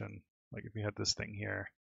fashion, like if you had this thing here,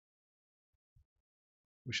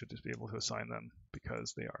 we should just be able to assign them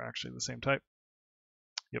because they are actually the same type.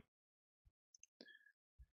 Yep.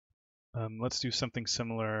 Let's do something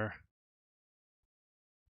similar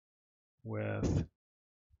with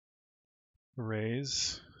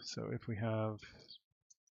arrays. So if we have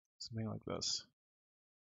something like this.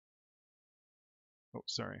 Oh,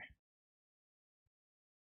 sorry.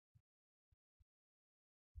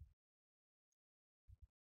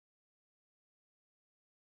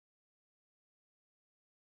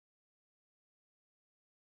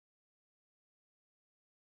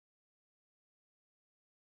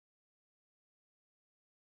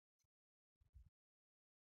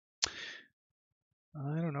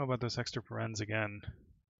 I don't know about those extra parens again.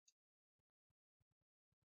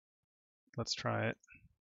 Let's try it.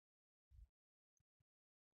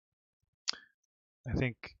 I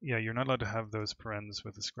think, yeah, you're not allowed to have those parens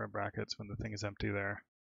with the square brackets when the thing is empty there.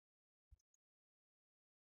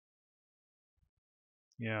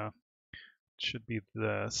 Yeah, it should be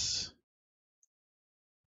this.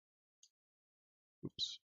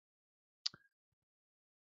 Oops.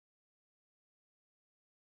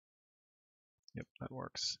 Yep, that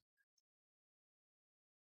works.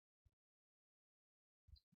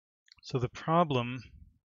 So the problem,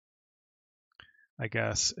 I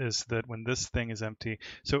guess, is that when this thing is empty,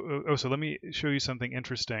 so let me show you something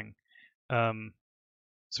interesting.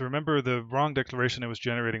 So remember the wrong declaration it was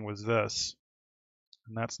generating was this,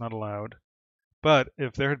 and that's not allowed. But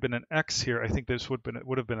if there had been an X here, I think this would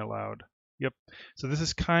have been allowed. Yep. So this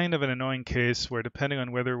is kind of an annoying case where depending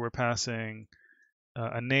on whether we're passing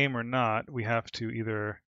a name or not, we have to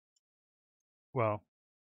either, well,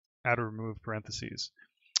 add or remove parentheses.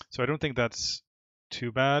 So I don't think that's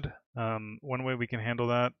too bad. One way we can handle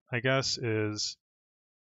that, I guess, is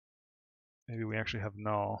maybe we actually have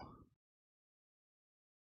null.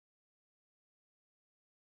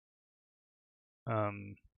 I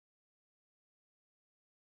mean,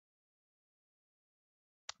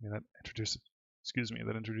 that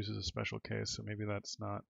introduces a special case, so maybe that's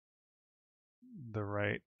not the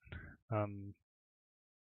right.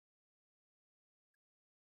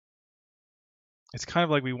 It's kind of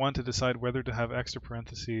like we want to decide whether to have extra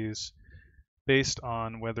parentheses based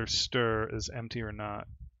on whether stir is empty or not.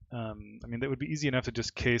 I mean, that would be easy enough to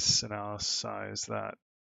just case analyze that,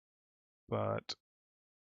 but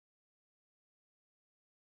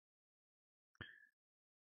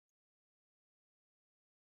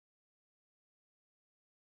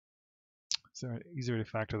is there an easier way to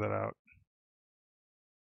factor that out?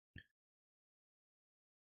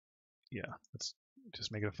 Yeah, let's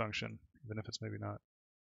just make it a function, even if it's maybe not.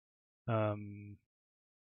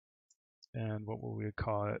 And what will we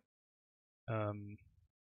call it? I mean,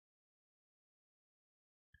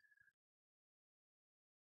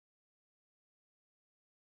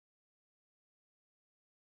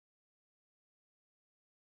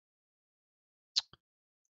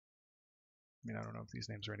 I don't know if these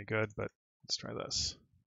names are any good, but let's try this.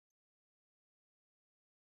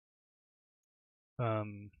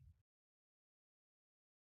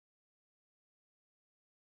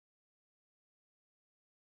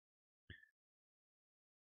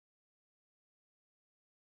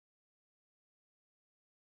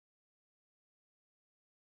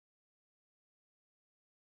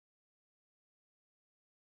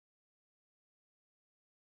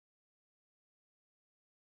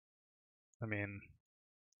 I mean,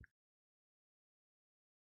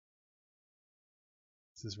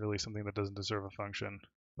 this is really something that doesn't deserve a function,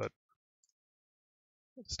 but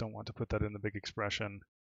I just don't want to put that in the big expression.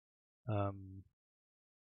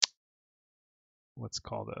 Let's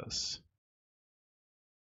call this.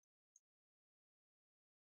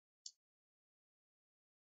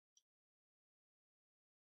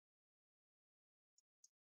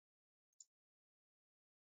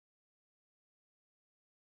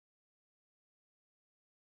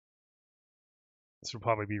 This will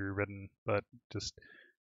probably be rewritten, but just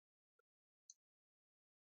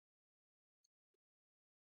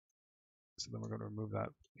so then we're going to remove that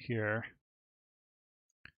here.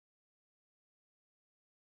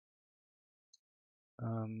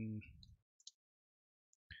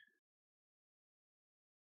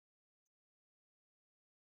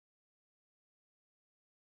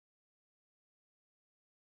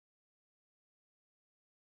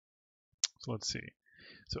 So let's see.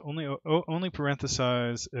 So only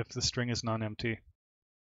parenthesize if the string is non-empty.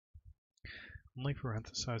 Only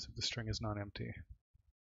parenthesize if the string is non-empty.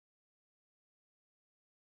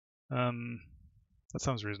 That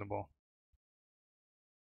sounds reasonable.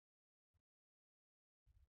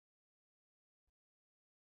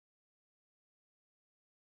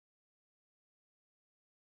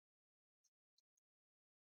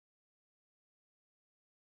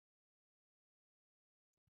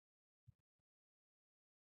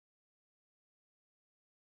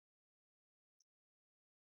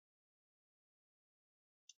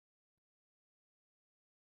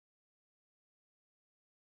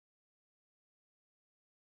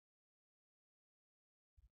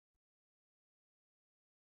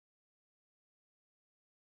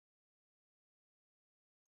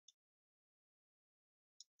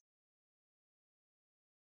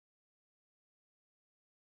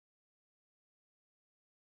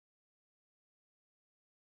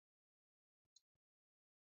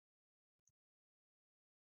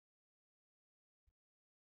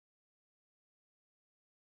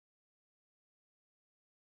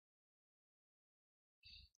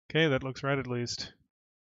 Okay, that looks right at least.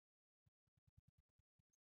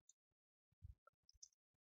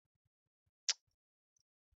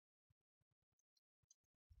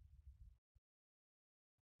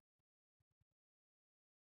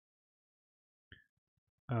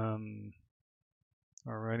 Alrighty.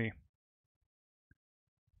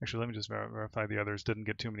 Actually, let me just verify the others didn't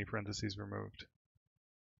get too many parentheses removed.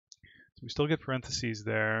 So we still get parentheses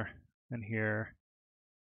there and here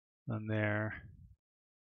and there.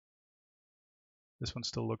 This one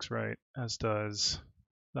still looks right, as does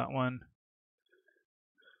that one.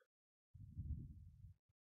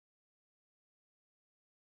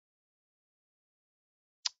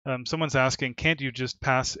 Someone's asking, can't you just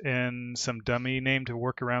pass in some dummy name to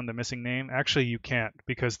work around the missing name? Actually, you can't,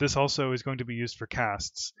 because this also is going to be used for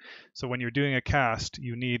casts. So when you're doing a cast,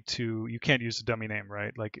 you can't use a dummy name,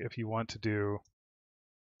 right? Like if you want to do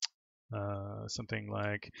something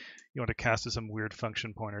like you want to cast to some weird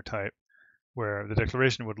function pointer type where the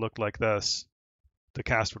declaration would look like this, the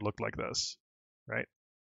cast would look like this, right?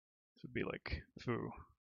 This would be like foo.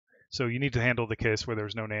 So you need to handle the case where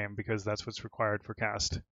there's no name because that's what's required for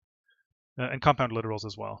cast. And compound literals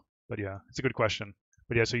as well. But yeah, it's a good question.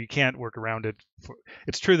 But yeah, so you can't work around it.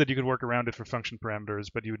 It's true that you could work around it for function parameters,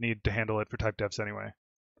 but you would need to handle it for type defs anyway.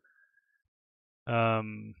 All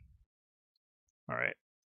right.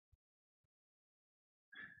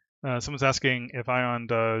 Someone's asking if ion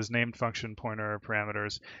does named function pointer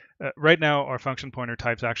parameters. Right now, our function pointer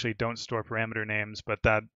types actually don't store parameter names, but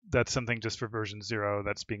that's something just for version 0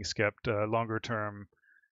 that's being skipped. Longer term,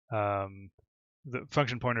 the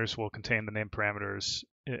function pointers will contain the name parameters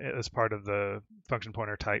as part of the function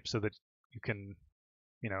pointer type, so that you can,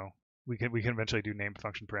 we can eventually do named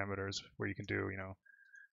function parameters where you can do,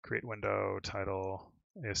 create window, title,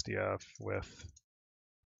 ASDF, width,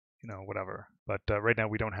 whatever. But right now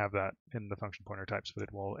we don't have that in the function pointer types, but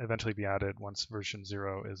it will eventually be added once version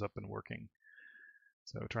 0 is up and working.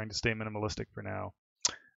 So trying to stay minimalistic for now.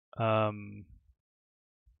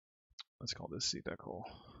 Let's call this cdecal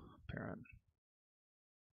parent.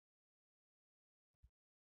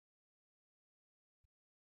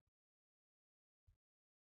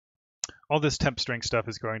 All this temp string stuff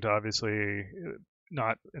is going to obviously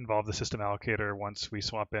not involve the system allocator once we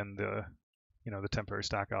swap in the, the temporary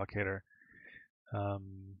stack allocator.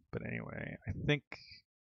 But anyway, I think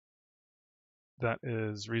that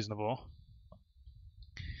is reasonable.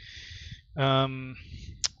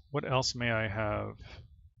 What else may I have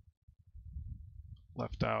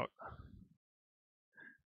left out?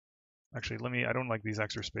 Actually, I don't like these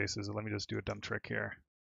extra spaces. Let me just do a dumb trick here.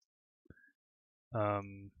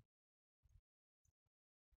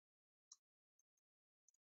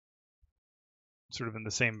 Sort of in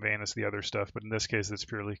the same vein as the other stuff, but in this case, it's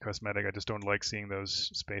purely cosmetic. I just don't like seeing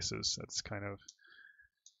those spaces. That's kind of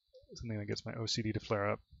something that gets my OCD to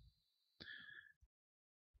flare up.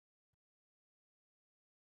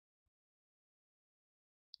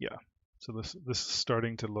 Yeah, so this is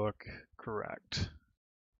starting to look correct.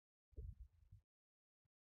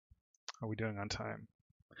 How are we doing on time?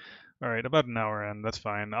 All right, about an hour in. That's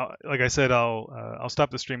fine. Like I said, I'll stop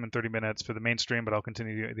the stream in 30 minutes for the main stream, but I'll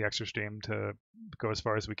continue the extra stream to go as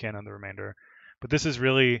far as we can on the remainder. But this is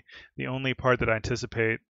really the only part that I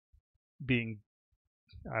anticipate being,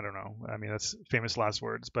 I don't know. I mean, that's famous last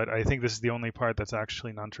words, but I think this is the only part that's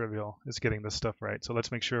actually non-trivial, is getting this stuff right. So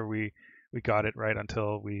let's make sure we got it right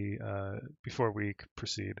until before we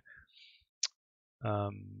proceed.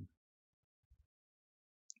 Let's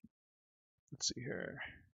see here.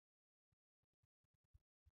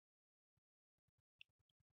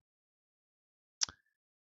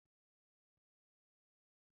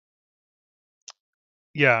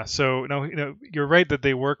 Yeah, so no, you're right that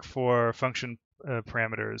they work for function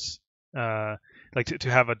parameters, like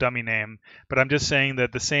to have a dummy name. But I'm just saying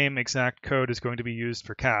that the same exact code is going to be used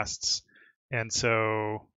for casts, and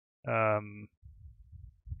so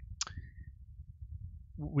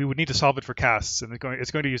we would need to solve it for casts, and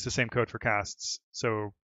it's going to use the same code for casts.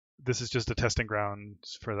 So this is just a testing ground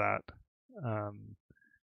for that. And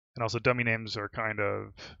also, dummy names are kind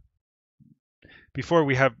of, before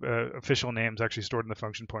we have official names actually stored in the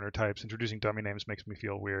function pointer types, introducing dummy names makes me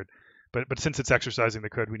feel weird. But since it's exercising the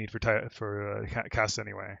code we need for casts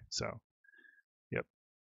anyway, so yep.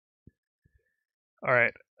 All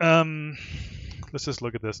right. Let's just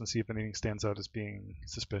look at this and see if anything stands out as being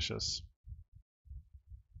suspicious.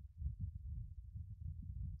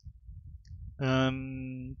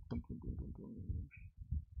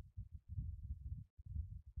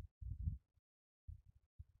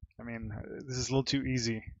 I mean, this is a little too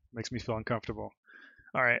easy. Makes me feel uncomfortable.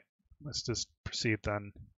 All right, let's just proceed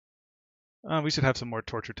then. We should have some more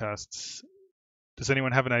torture tests. Does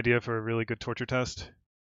anyone have an idea for a really good torture test?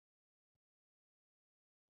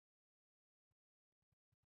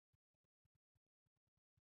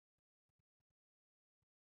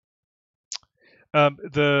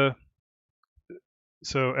 The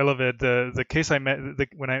So Elavid, the case I meant,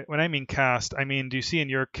 when I mean cast, I mean, do you see in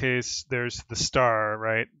your case there's the star,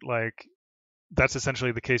 right? Like that's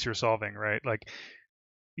essentially the case you're solving, right? Like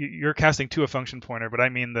you're casting to a function pointer, but I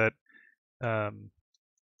mean that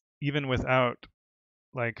even without,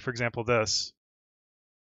 like for example, this,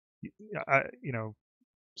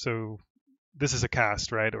 so this is a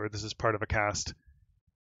cast, right? Or this is part of a cast.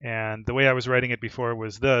 And the way I was writing it before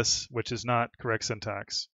was this, which is not correct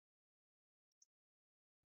syntax.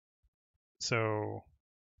 So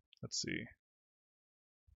let's see.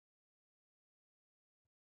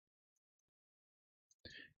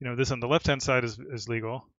 This on the left-hand side is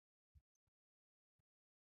legal,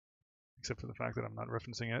 except for the fact that I'm not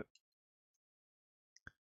referencing it.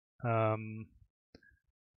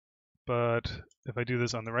 But if I do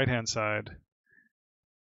this on the right-hand side,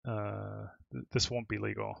 this won't be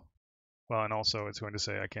legal. Well, and also it's going to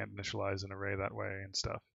say I can't initialize an array that way and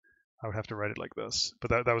stuff. I would have to write it like this.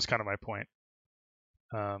 But that was kind of my point.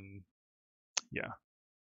 Yeah.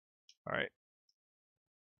 All right.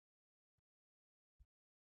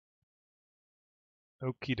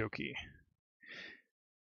 Okie dokie.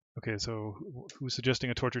 Okay, so who's suggesting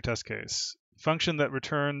a torture test case? Function that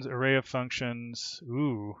returns array of functions.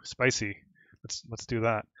 Ooh, spicy. Let's do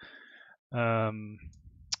that.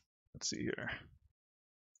 Let's see here.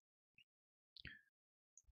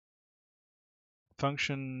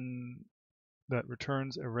 Function that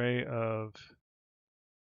returns array of.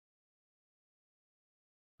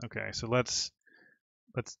 Okay, so let's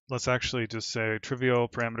actually just say trivial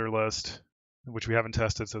parameter list, which we haven't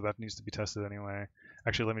tested, so that needs to be tested anyway.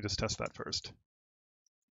 Actually, let me just test that first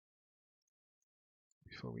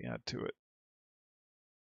before we add to it.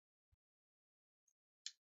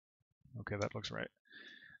 Okay, that looks right.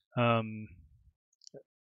 And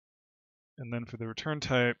then for the return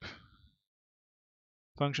type,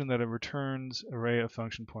 function that returns array of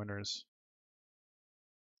function pointers.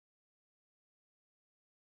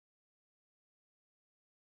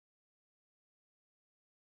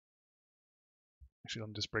 Actually, let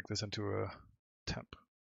me just break this into a temp.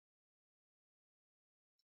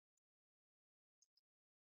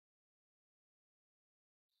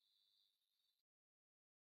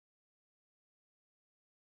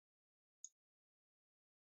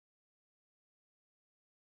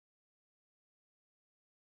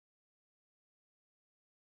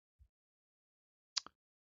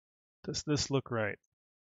 Does this look right?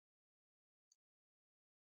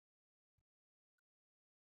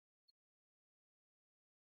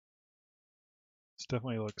 This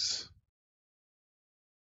definitely looks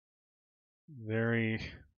very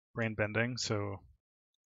brain bending. So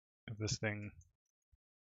if this thing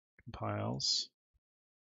compiles,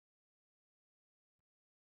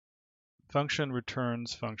 function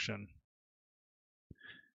returns function.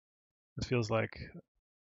 This feels like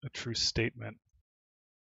a true statement,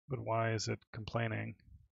 but why is it complaining?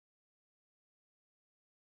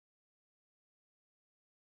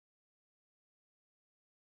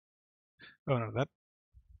 Oh no, that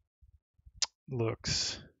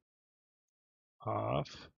looks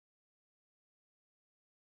off.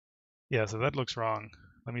 Yeah, so that looks wrong.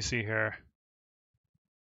 Let me see here.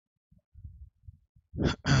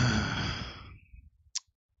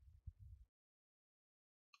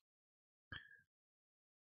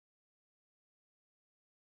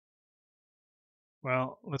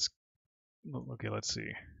 Well, let's see.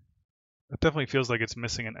 It definitely feels like it's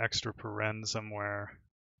missing an extra paren somewhere,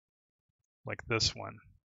 like this one.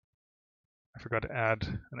 I forgot to add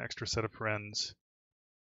an extra set of parens.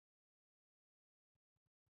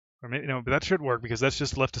 Or maybe, no, but that should work because that's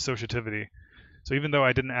just left associativity. So even though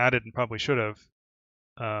I didn't add it and probably should have,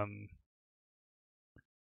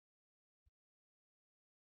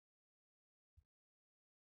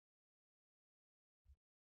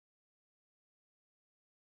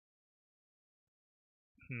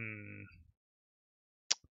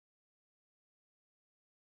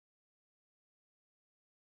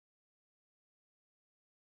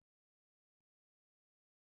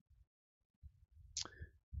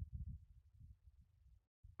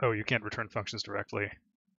 Oh, you can't return functions directly.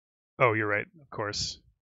 Oh, you're right, of course.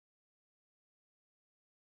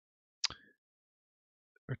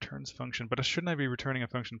 Returns function, but shouldn't I be returning a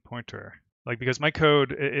function pointer? Like, because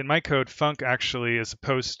in my code, func actually is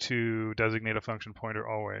supposed to designate a function pointer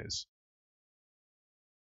always.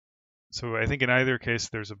 So I think in either case,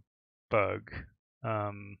 there's a bug.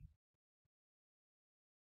 So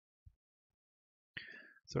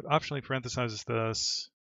it optionally parenthesizes this.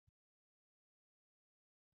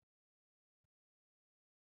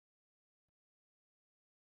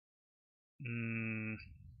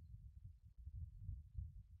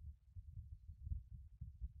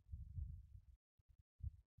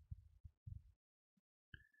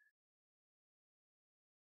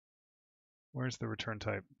 Where's the return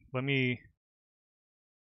type? Let me,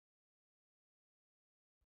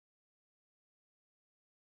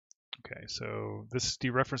 okay, so this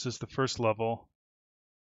dereferences the first level.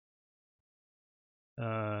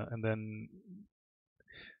 And then,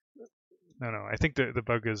 no, I think the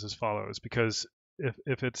bug is as follows, because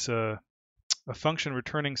if it's a function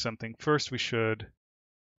returning something, first we should,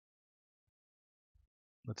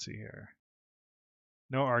 let's see here,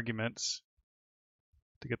 no arguments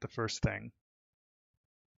to get the first thing.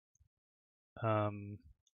 And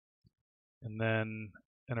then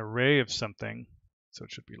an array of something, so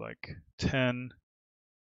it should be like 10,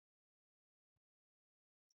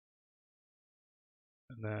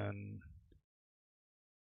 and then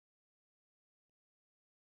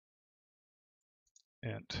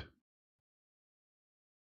int.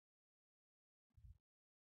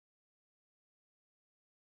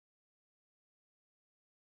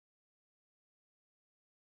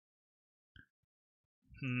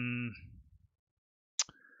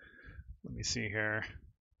 Let me see here.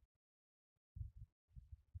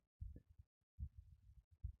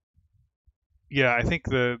 Yeah, I think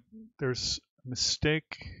there's a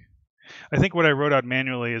mistake. I think what I wrote out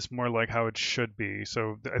manually is more like how it should be.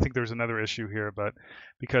 So I think there's another issue here, but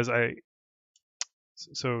because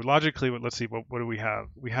so logically, let's see, what do we have?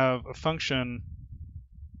 We have a function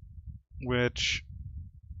which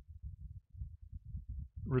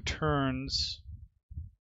returns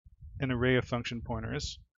an array of function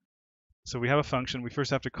pointers. So we have a function, we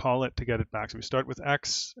first have to call it to get it back. So we start with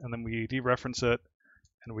x, and then we dereference it,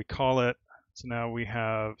 and we call it. So now we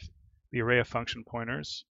have the array of function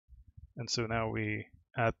pointers. And so now we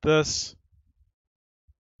add this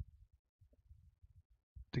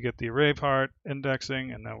to get the array part,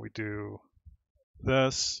 indexing, and now we do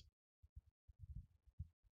this.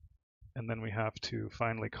 And then we have to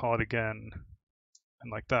finally call it again,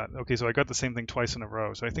 and like that. Okay, so I got the same thing twice in a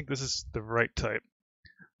row. So I think this is the right type.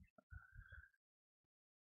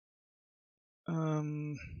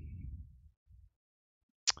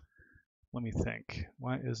 Let me think.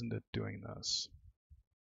 Why isn't it doing this?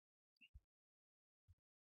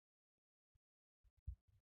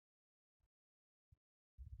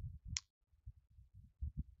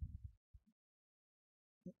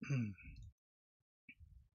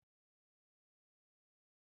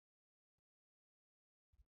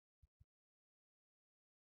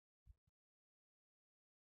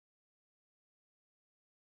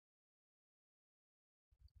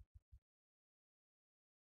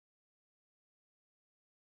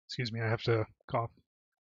 Excuse me, I have to cough.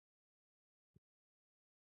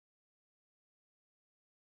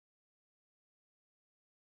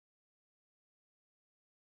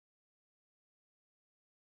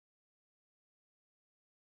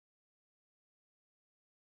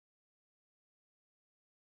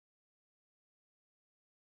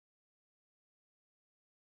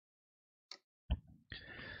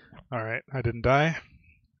 All right, I didn't die.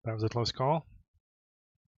 That was a close call.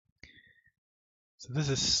 So this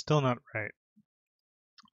is still not right.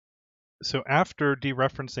 So after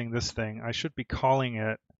dereferencing this thing, I should be calling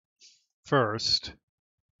it first.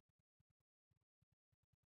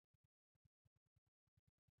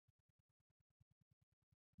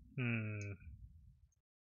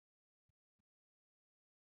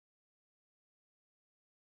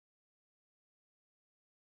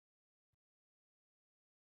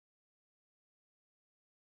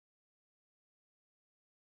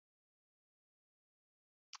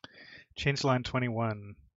 Change line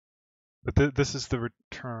 21. But this is the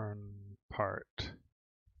return part.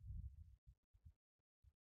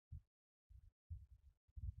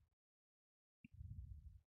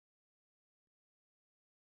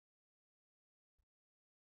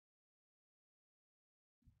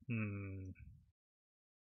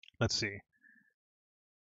 Let's see.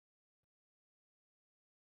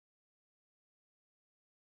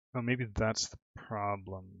 Oh, maybe that's the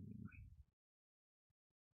problem.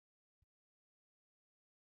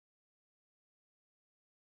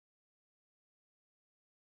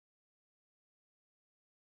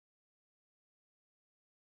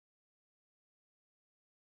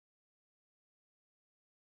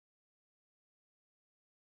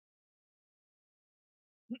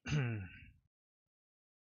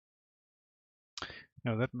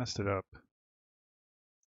 No, that messed it up.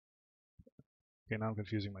 Okay, now I'm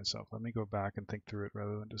confusing myself. Let me go back and think through it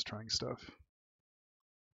rather than just trying stuff.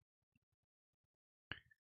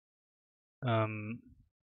 So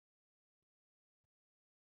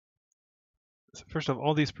first off,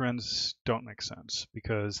 all these parens don't make sense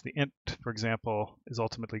because the int, for example, is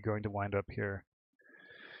ultimately going to wind up here.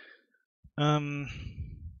 Let's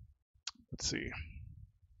see.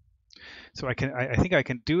 So I think I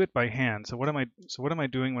can do it by hand. So what am I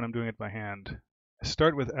doing when I'm doing it by hand? I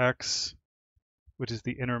start with X, which is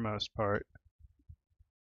the innermost part.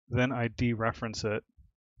 Then I dereference it.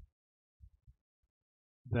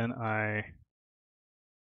 Then I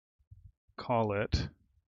call it.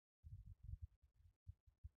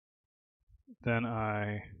 Then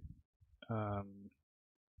I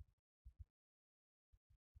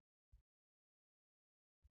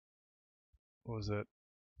what was it?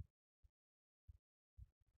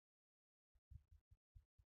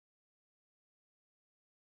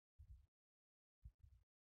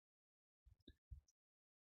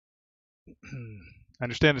 I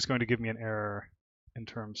understand it's going to give me an error in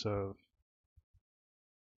terms of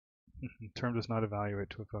term does not evaluate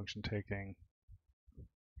to a function taking.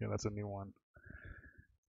 Yeah, that's a new one.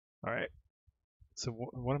 All right. So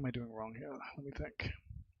what am I doing wrong here? Let me think.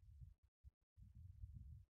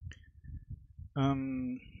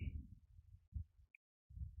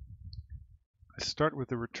 I start with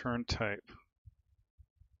the return type.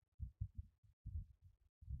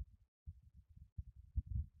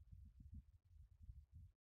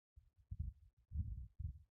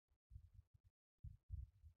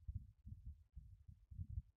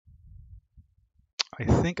 I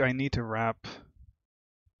think I need to wrap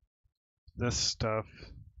this stuff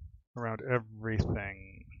around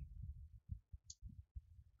everything.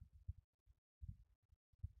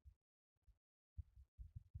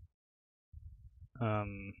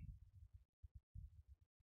 Um,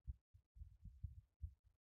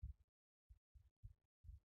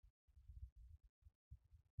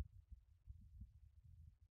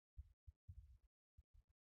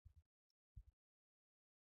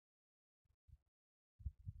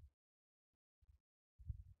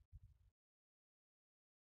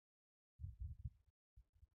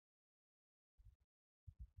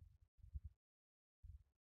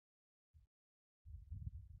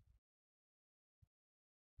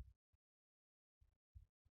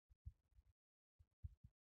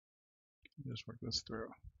 just work this through.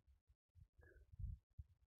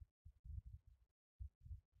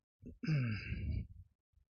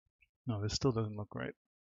 No, this still doesn't look right.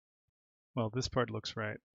 Well, this part looks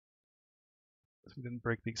right. So we didn't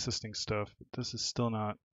break the existing stuff, but this is still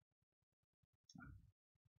not.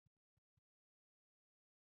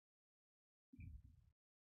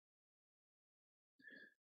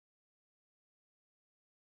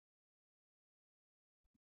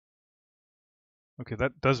 Okay,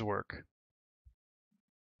 that does work.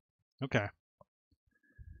 Okay.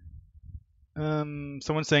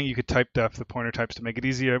 Someone's saying you could type def the pointer types to make it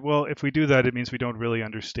easier. Well, if we do that, it means we don't really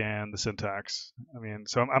understand the syntax. I mean,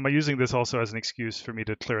 so I'm using this also as an excuse for me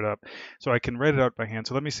to clear it up. So I can write it out by hand.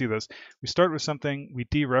 So let me see this. We start with something, we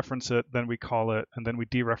dereference it, then we call it, and then we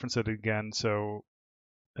dereference it again. So,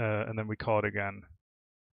 and then we call it again.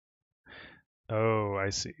 Oh, I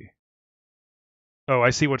see. Oh,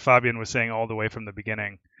 I see what Fabian was saying all the way from the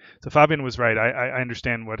beginning. So Fabian was right. I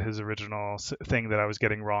understand what his original thing that I was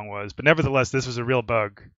getting wrong was. But nevertheless, this was a real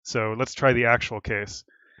bug. So let's try the actual case.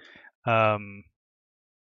 Um,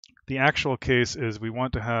 the actual case is we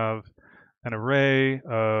want to have an array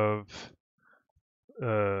of,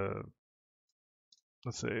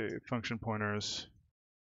 let's say, function pointers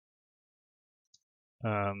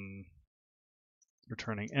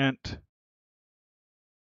returning int.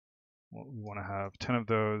 Well, we want to have 10 of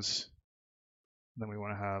those. Then we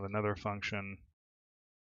want to have another function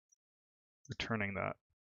returning that.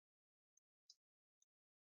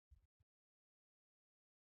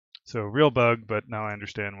 So real bug, but now I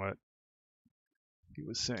understand what he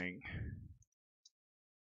was saying.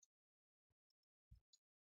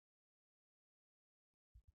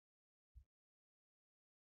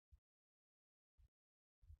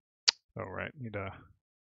 Oh, right, need a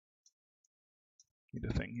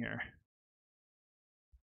thing here.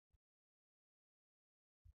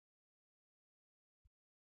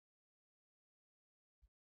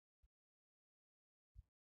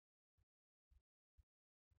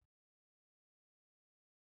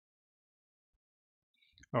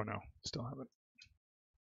 Oh no, still haven't.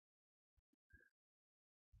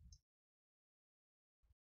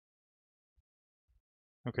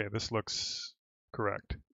 Okay, this looks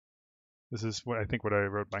correct. This is what I think what I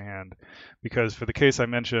wrote by hand. Because for the case I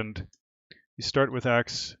mentioned, you start with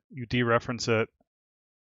X, you dereference it,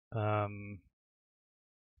 and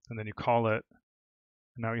then you call it.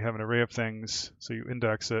 And now you have an array of things, so you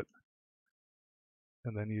index it,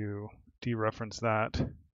 and then you dereference that,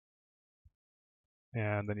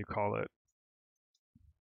 and then you call it.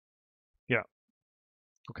 Yeah,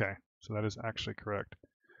 okay, so that is actually correct.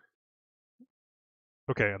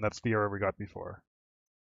 Okay, and that's the error we got before.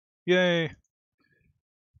 Yay.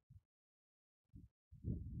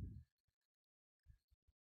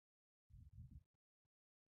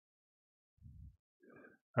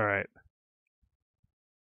 All right.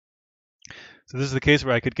 So this is the case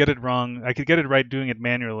where I could get it wrong. I could get it right doing it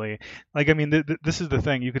manually. Like, I mean, this is the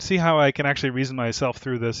thing. You could see how I can actually reason myself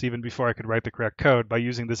through this even before I could write the correct code by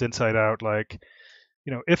using this inside out. Like,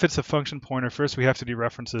 if it's a function pointer, first we have to do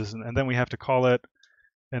references, and then we have to call it.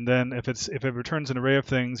 And then if it returns an array of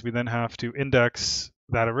things, we then have to index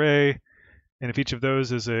that array. And if each of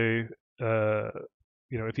those is if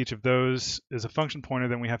each of those is a function pointer,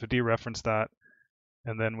 then we have to dereference that,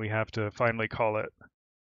 and then we have to finally call it,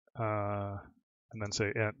 and then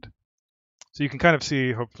say int. So you can kind of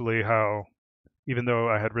see, hopefully, how even though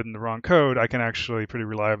I had written the wrong code, I can actually pretty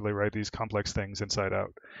reliably write these complex things inside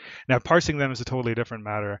out. Now, parsing them is a totally different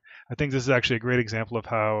matter. I think this is actually a great example of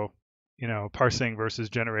how, parsing versus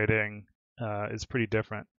generating is pretty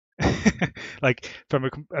different. Like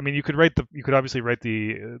I mean, you could obviously write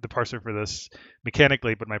the parser for this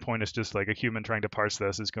mechanically, but my point is just like a human trying to parse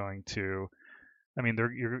this is going to, I mean,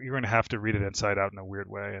 you're going to have to read it inside out in a weird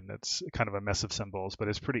way, and it's kind of a mess of symbols, but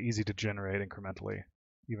it's pretty easy to generate incrementally,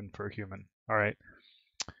 even for a human. All right.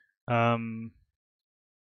 Um,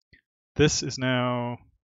 this is now,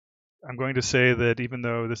 I'm going to say that even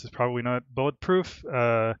though this is probably not bulletproof,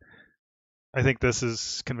 I think this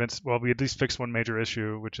is convinced, well, we at least fixed one major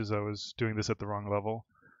issue, which is I was doing this at the wrong level,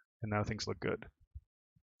 and now things look good.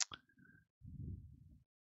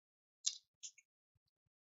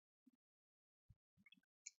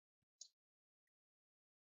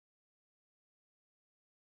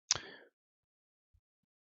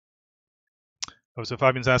 Oh, so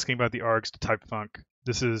Fabian's asking about the args to type func.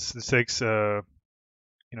 This takes, the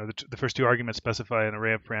first two arguments specify an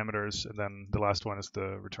array of parameters, and then the last one is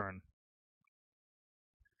the return.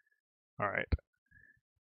 All right.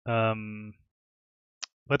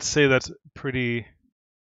 Let's say that's pretty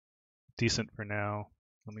decent for now.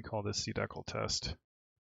 Let me call this cdecl test.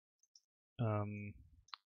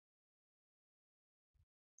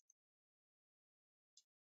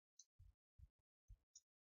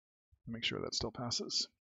 Make sure that still passes.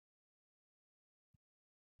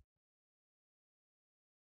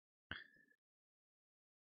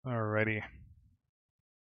 Alrighty.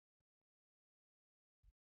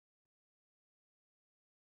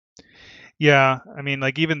 Yeah, I mean,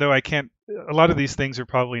 like, even though I can't, a lot of these things are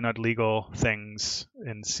probably not legal things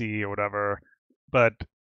in C or whatever, but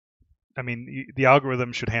I mean, the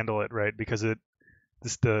algorithm should handle it, right? Because the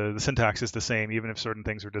syntax is the same, even if certain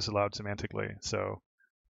things are disallowed semantically. So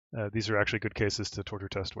these are actually good cases to torture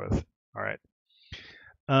test with. All right.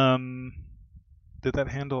 Did that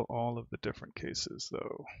handle all of the different cases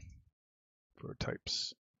though for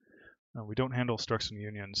types? No, we don't handle structs and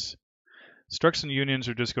unions. Structs and unions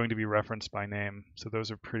are just going to be referenced by name, so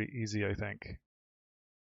those are pretty easy, I think.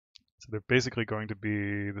 So they're basically going to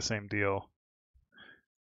be the same deal.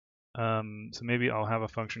 So maybe I'll have a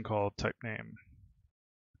function called type name,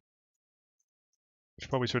 which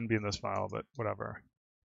probably shouldn't be in this file, but whatever.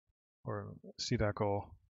 Or cdecl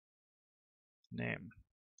name.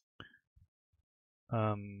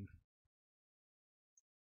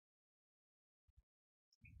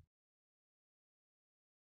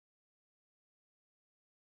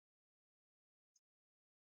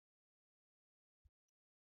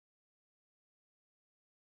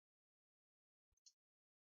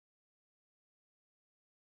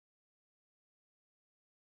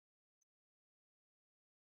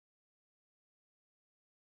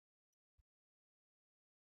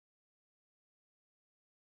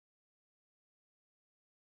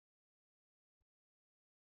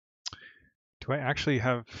 Do I actually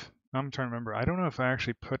have, I'm trying to remember. I don't know if I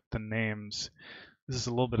actually put the names. This is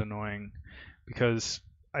a little bit annoying because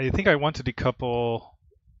I think I want to decouple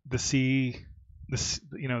the C,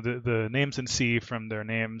 the names in C from their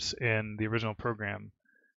names in the original program.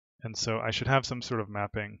 And so I should have some sort of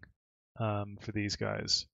mapping for these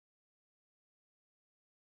guys.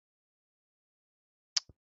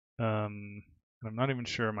 I'm not even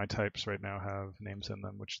sure my types right now have names in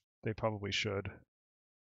them, which they probably should.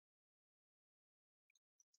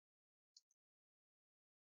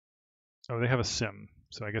 Oh, they have a sim,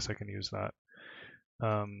 so I guess I can use that.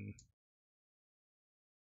 But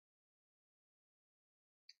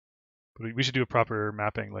we should do a proper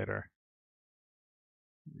mapping later.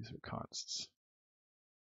 These are consts.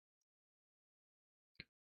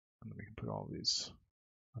 And then we can put all these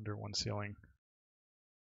under one ceiling.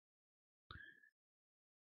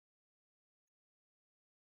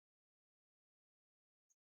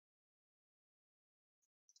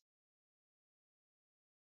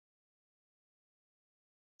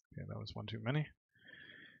 Okay, that was one too many.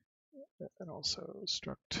 And also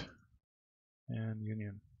struct and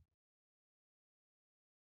union.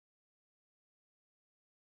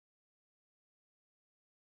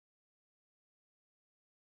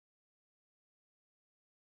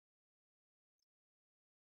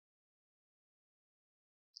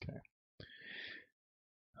 Okay.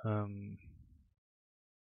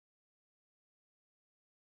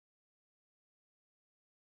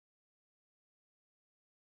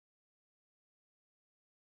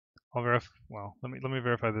 I'll verify. Well, let me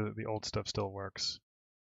verify that the old stuff still works.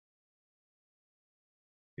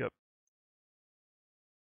 Yep.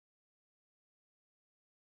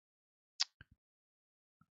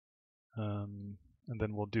 And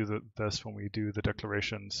then we'll do this when we do the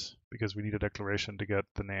declarations, because we need a declaration to get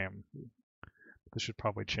the name. This should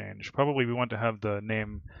probably change. Probably we want to have the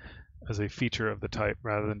name as a feature of the type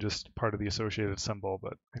rather than just part of the associated symbol,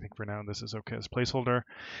 but I think for now this is okay as placeholder.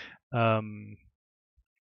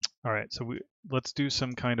 All right, so let's do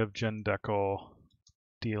some kind of gendecal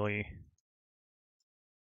dealy.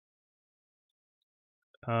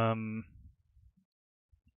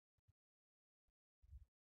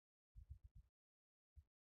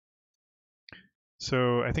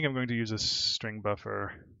 So I think I'm going to use a string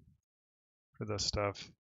buffer for this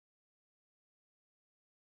stuff.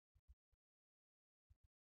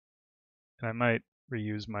 And I might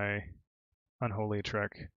reuse my unholy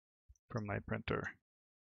trick from my printer.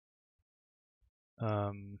 Do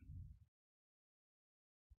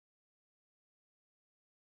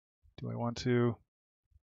I want to?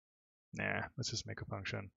 Nah, let's just make a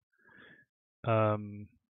function. Let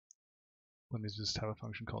me just have a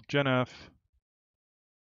function called genf.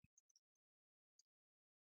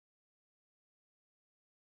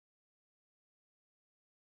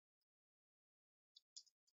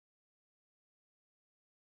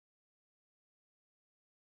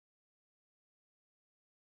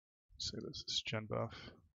 So this is genbuff.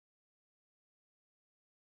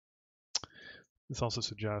 This also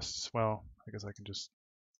suggests, well, I guess I can just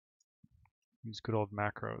use good old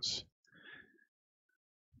macros.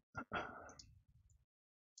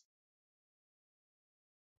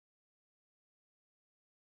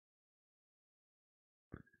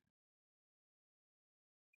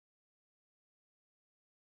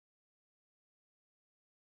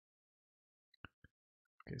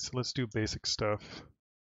 Okay, so let's do basic stuff.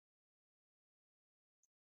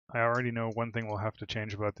 I already know one thing we'll have to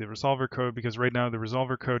change about the resolver code, because right now the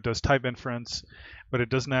resolver code does type inference, but it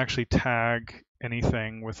doesn't actually tag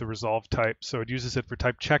anything with the resolve type. So it uses it for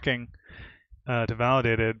type checking to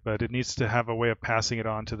validate it, but it needs to have a way of passing it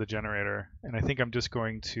on to the generator. And I think I'm just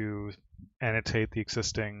going to annotate the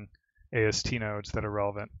existing AST nodes that are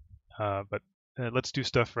relevant. But let's do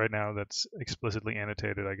stuff right now that's explicitly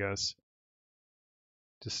annotated, I guess,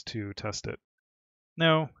 just to test it.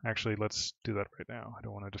 No, actually, let's do that right now. I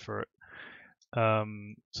don't want to defer it.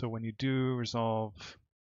 So when you do resolve,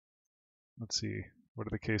 let's see, what are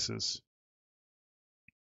the cases?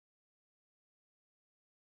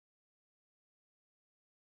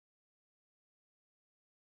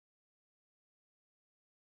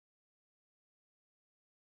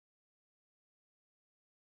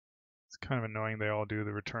 It's kind of annoying they all do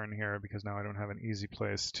the return here, because now I don't have an easy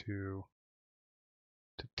place to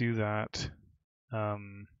do that.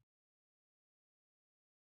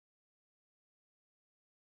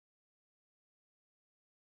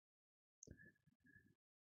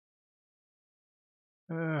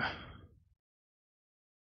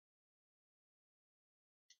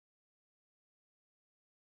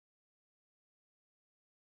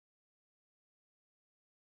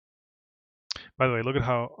 By the way, look at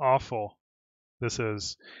how awful this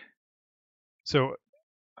is. So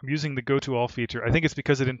I'm using the go-to-all feature. I think it's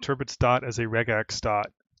because it interprets dot as a regex dot.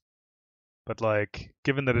 But like,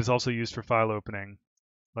 given that it's also used for file opening,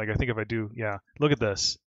 like I think if I do, yeah, look at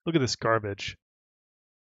this. Look at this garbage.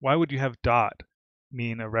 Why would you have dot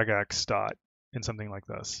mean a regex dot in something like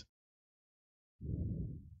this?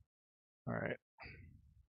 All right,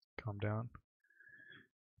 calm down.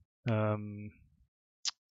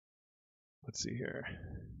 Let's see here.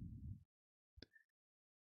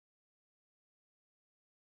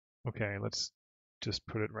 Okay, let's just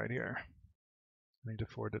put it right here. I need to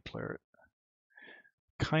forward declare it.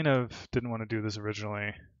 Kind of didn't want to do this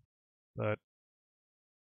originally, but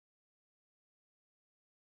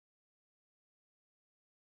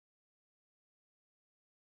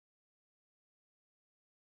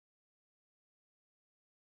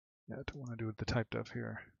yeah, I don't want to do the type def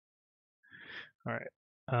here. All right.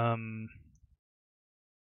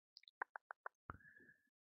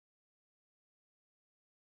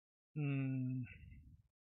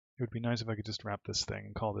 It would be nice if I could just wrap this thing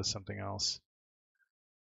and call this something else.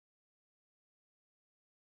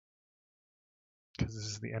 Because this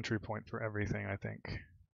is the entry point for everything, I think.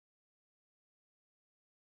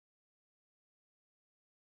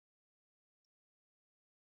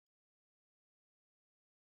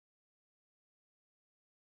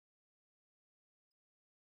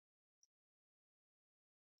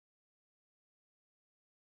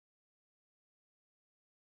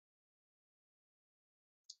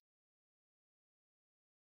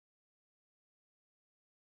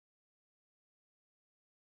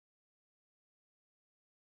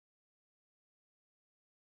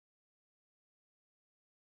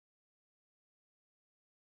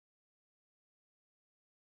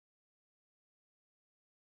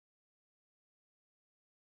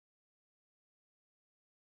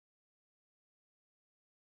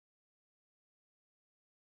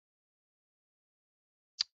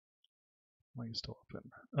 Why are you still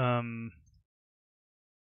open?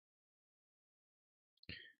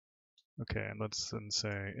 Okay, and let's then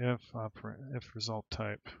say if result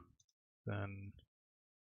type, then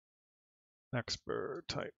expr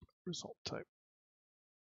type result type.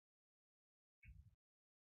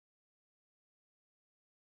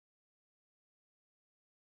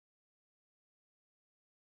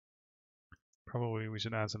 Probably we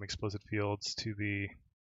should add some explicit fields to the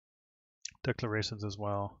declarations as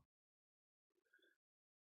well.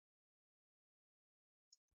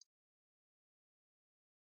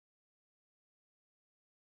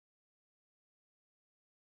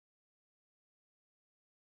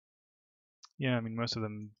 Yeah, I mean, most of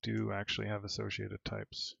them do actually have associated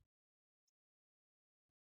types.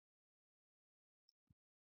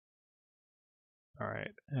 All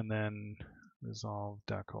right, and then resolve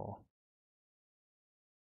decal.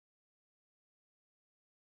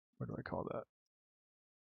 What do I call that?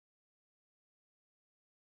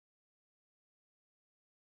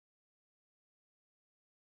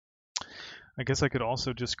 I guess I could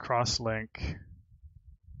also just cross-link.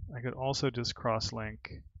 I could also just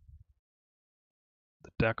cross-link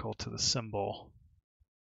the decal to the symbol.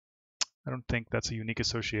 I don't think that's a unique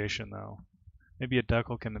association, though. Maybe a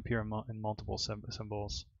decal can appear in multiple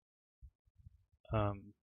symbols.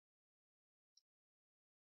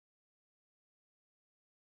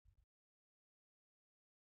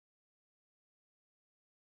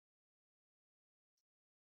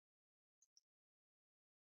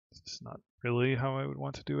 It's not really how I would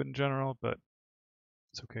want to do it in general, but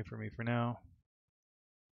it's okay for me for now.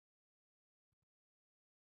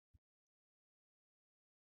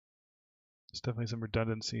 There's definitely some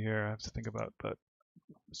redundancy here I have to think about, but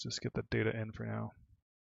let's just get the data in for now.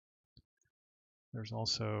 There's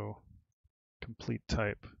also complete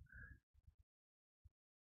type.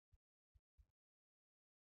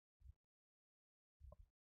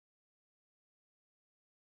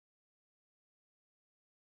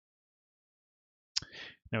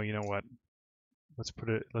 Now, you know what?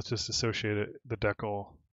 Let's just associate it, the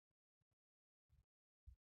decal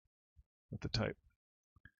with the type.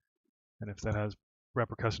 And if that has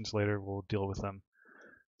repercussions later, we'll deal with them.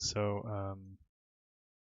 So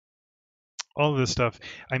all of this stuff,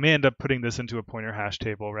 I may end up putting this into a pointer hash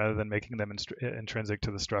table rather than making them intrinsic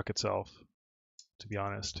to the struct itself, to be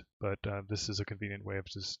honest. But this is a convenient way of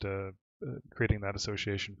just creating that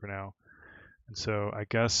association for now. And so I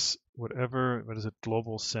guess what is it,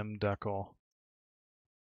 global sim decal,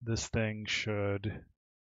 this thing should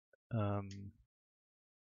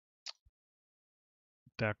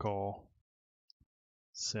decal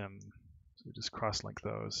sim. So we just cross-link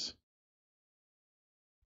those.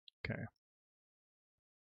 Okay.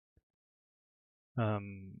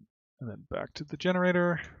 And then back to the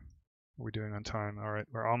generator. What are we doing on time? All right,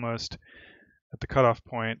 we're almost at the cutoff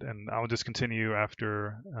point, and I'll just continue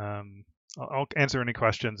after. I'll answer any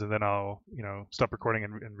questions, and then I'll stop recording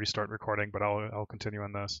and restart recording. But I'll continue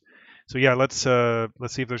on this. So yeah, let's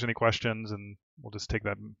see if there's any questions, and we'll just take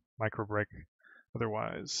that micro break.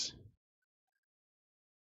 Otherwise.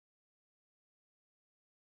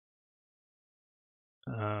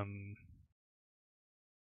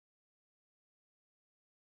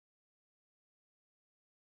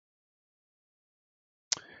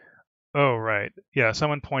 Oh, right. Yeah,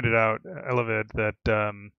 someone pointed out, Elevid, that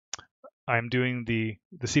I'm doing the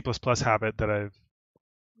C++ habit that I've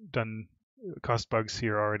done cost bugs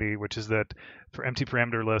here already, which is that for empty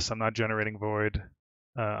parameter lists, I'm not generating void.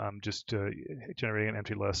 I'm just generating an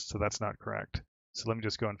empty list, so that's not correct. So let me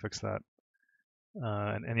just go and fix that.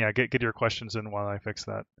 And yeah, get your questions in while I fix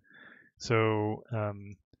that. So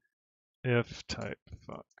if type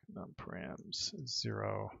fuck num_params is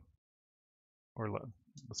 0, or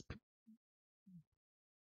let's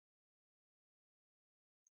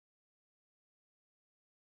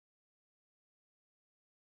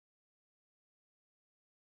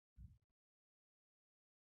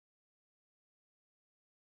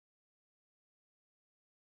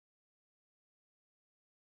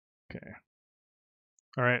Okay.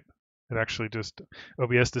 All right. It actually just,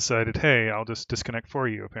 OBS decided, hey, I'll just disconnect for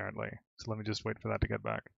you, apparently. So let me just wait for that to get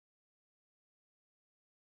back.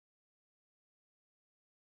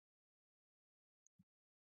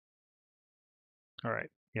 All right.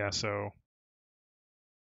 Yeah, so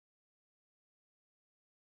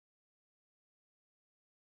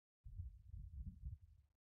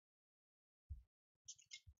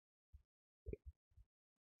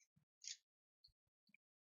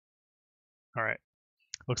all right.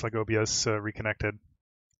 Looks like OBS reconnected.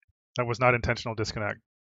 That was not intentional disconnect.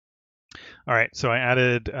 All right, so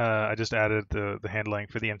I just added the handling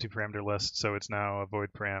for the empty parameter list, so it's now a void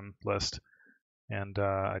param list, and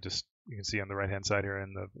you can see on the right hand side here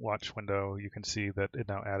in the watch window, you can see that it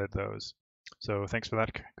now added those. So thanks for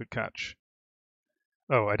that, good catch.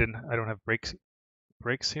 Oh, I don't have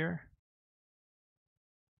breaks here.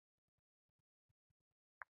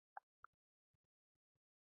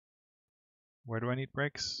 Where do I need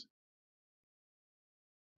breaks?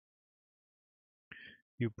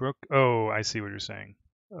 You broke. Oh, I see what you're saying.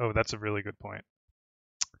 Oh, that's a really good point.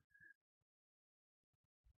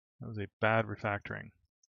 That was a bad refactoring,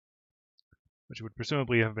 which would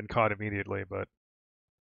presumably have been caught immediately, but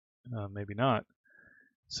maybe not.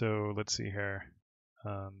 So let's see here.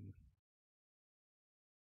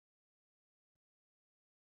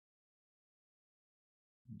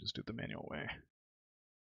 Just do it the manual way.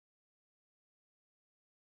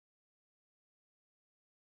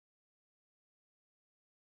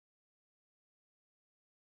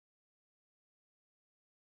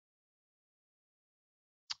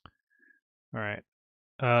 All right.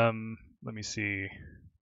 Let me see.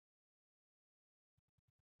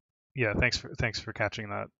 Yeah, thanks for catching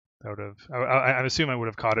that. I assume I would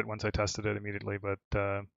have caught it once I tested it immediately, but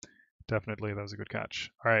definitely that was a good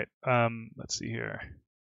catch. All right. Let's see here.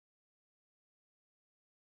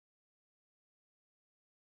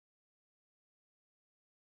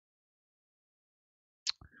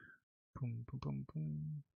 Boom, boom, boom,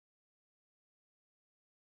 boom.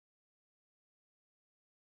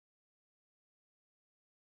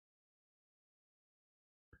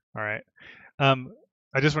 All right.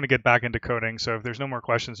 I just want to get back into coding, so if there's no more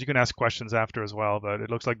questions, you can ask questions after as well, but it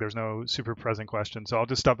looks like there's no super present questions, so I'll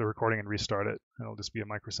just stop the recording and restart it. It'll just be a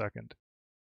microsecond.